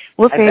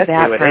we'll save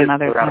that for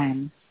another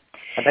time.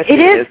 It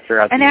is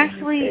throughout and the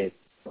actually, United States.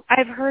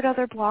 I've heard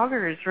other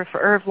vloggers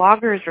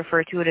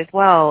refer to it as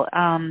well.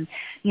 And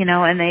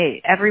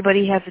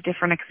everybody has a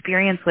different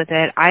experience with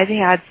it. I've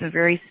had some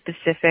very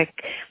specific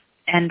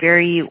and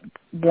very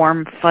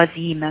warm,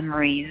 fuzzy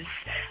memories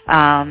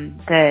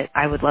that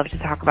I would love to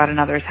talk about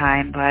another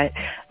time, but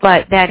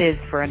that is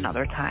for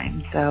another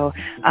time. So,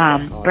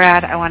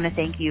 Brad, I want to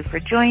thank you for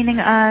joining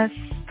us.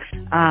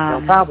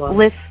 No problem.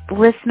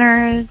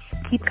 Listeners,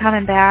 keep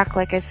coming back.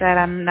 Like I said,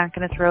 I'm not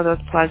going to throw those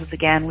plugs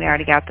again. We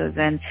already got those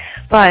in.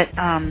 But,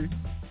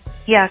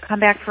 come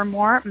back for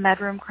more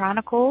Medroom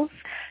Chronicles,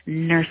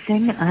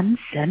 Nursing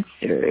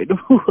Uncensored.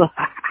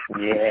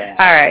 Yeah.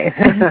 All right.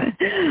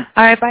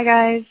 All right, bye,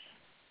 guys.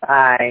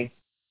 Bye.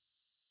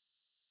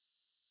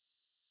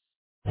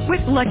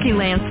 With Lucky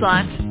Land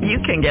Slots, you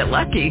can get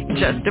lucky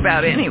just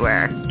about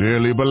anywhere.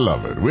 Dearly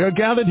beloved, we are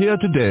gathered here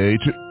today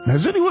to...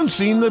 Has anyone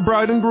seen the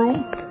bride and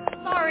groom?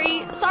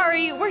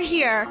 Sorry, we're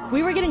here.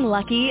 We were getting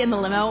lucky in the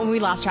limo and we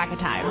lost track of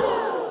time.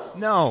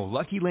 No,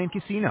 Lucky Land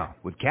Casino,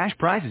 with cash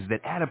prizes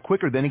that add up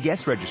quicker than a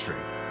guest registry.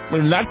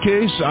 In that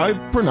case, I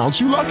pronounce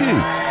you lucky.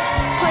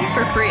 Play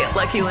for free at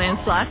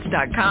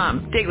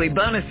LuckyLandSlots.com. Daily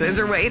bonuses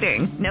are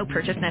waiting. No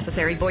purchase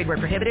necessary. Void where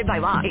prohibited by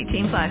law.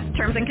 18+.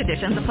 Terms and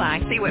conditions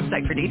apply. See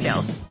website for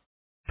details.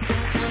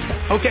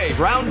 Okay,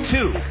 round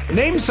 2.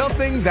 Name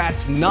something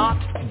that's not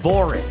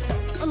boring.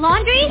 A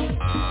laundry?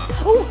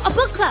 Ooh, a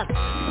book club.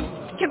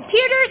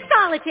 Computer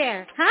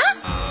solitaire, huh?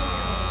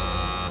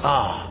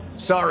 Ah,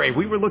 sorry,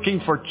 we were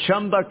looking for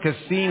Chumba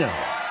Casino.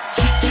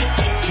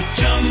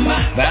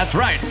 That's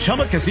right,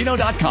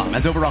 ChumbaCasino.com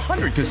has over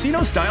 100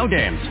 casino-style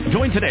games.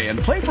 Join today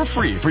and play for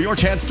free for your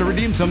chance to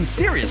redeem some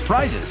serious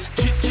prizes.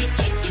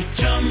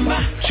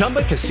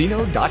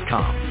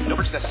 ChumbaCasino.com. No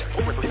purchase necessary.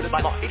 Void where prohibited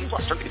by law. 18+.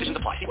 Terms and conditions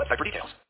apply. See website for details.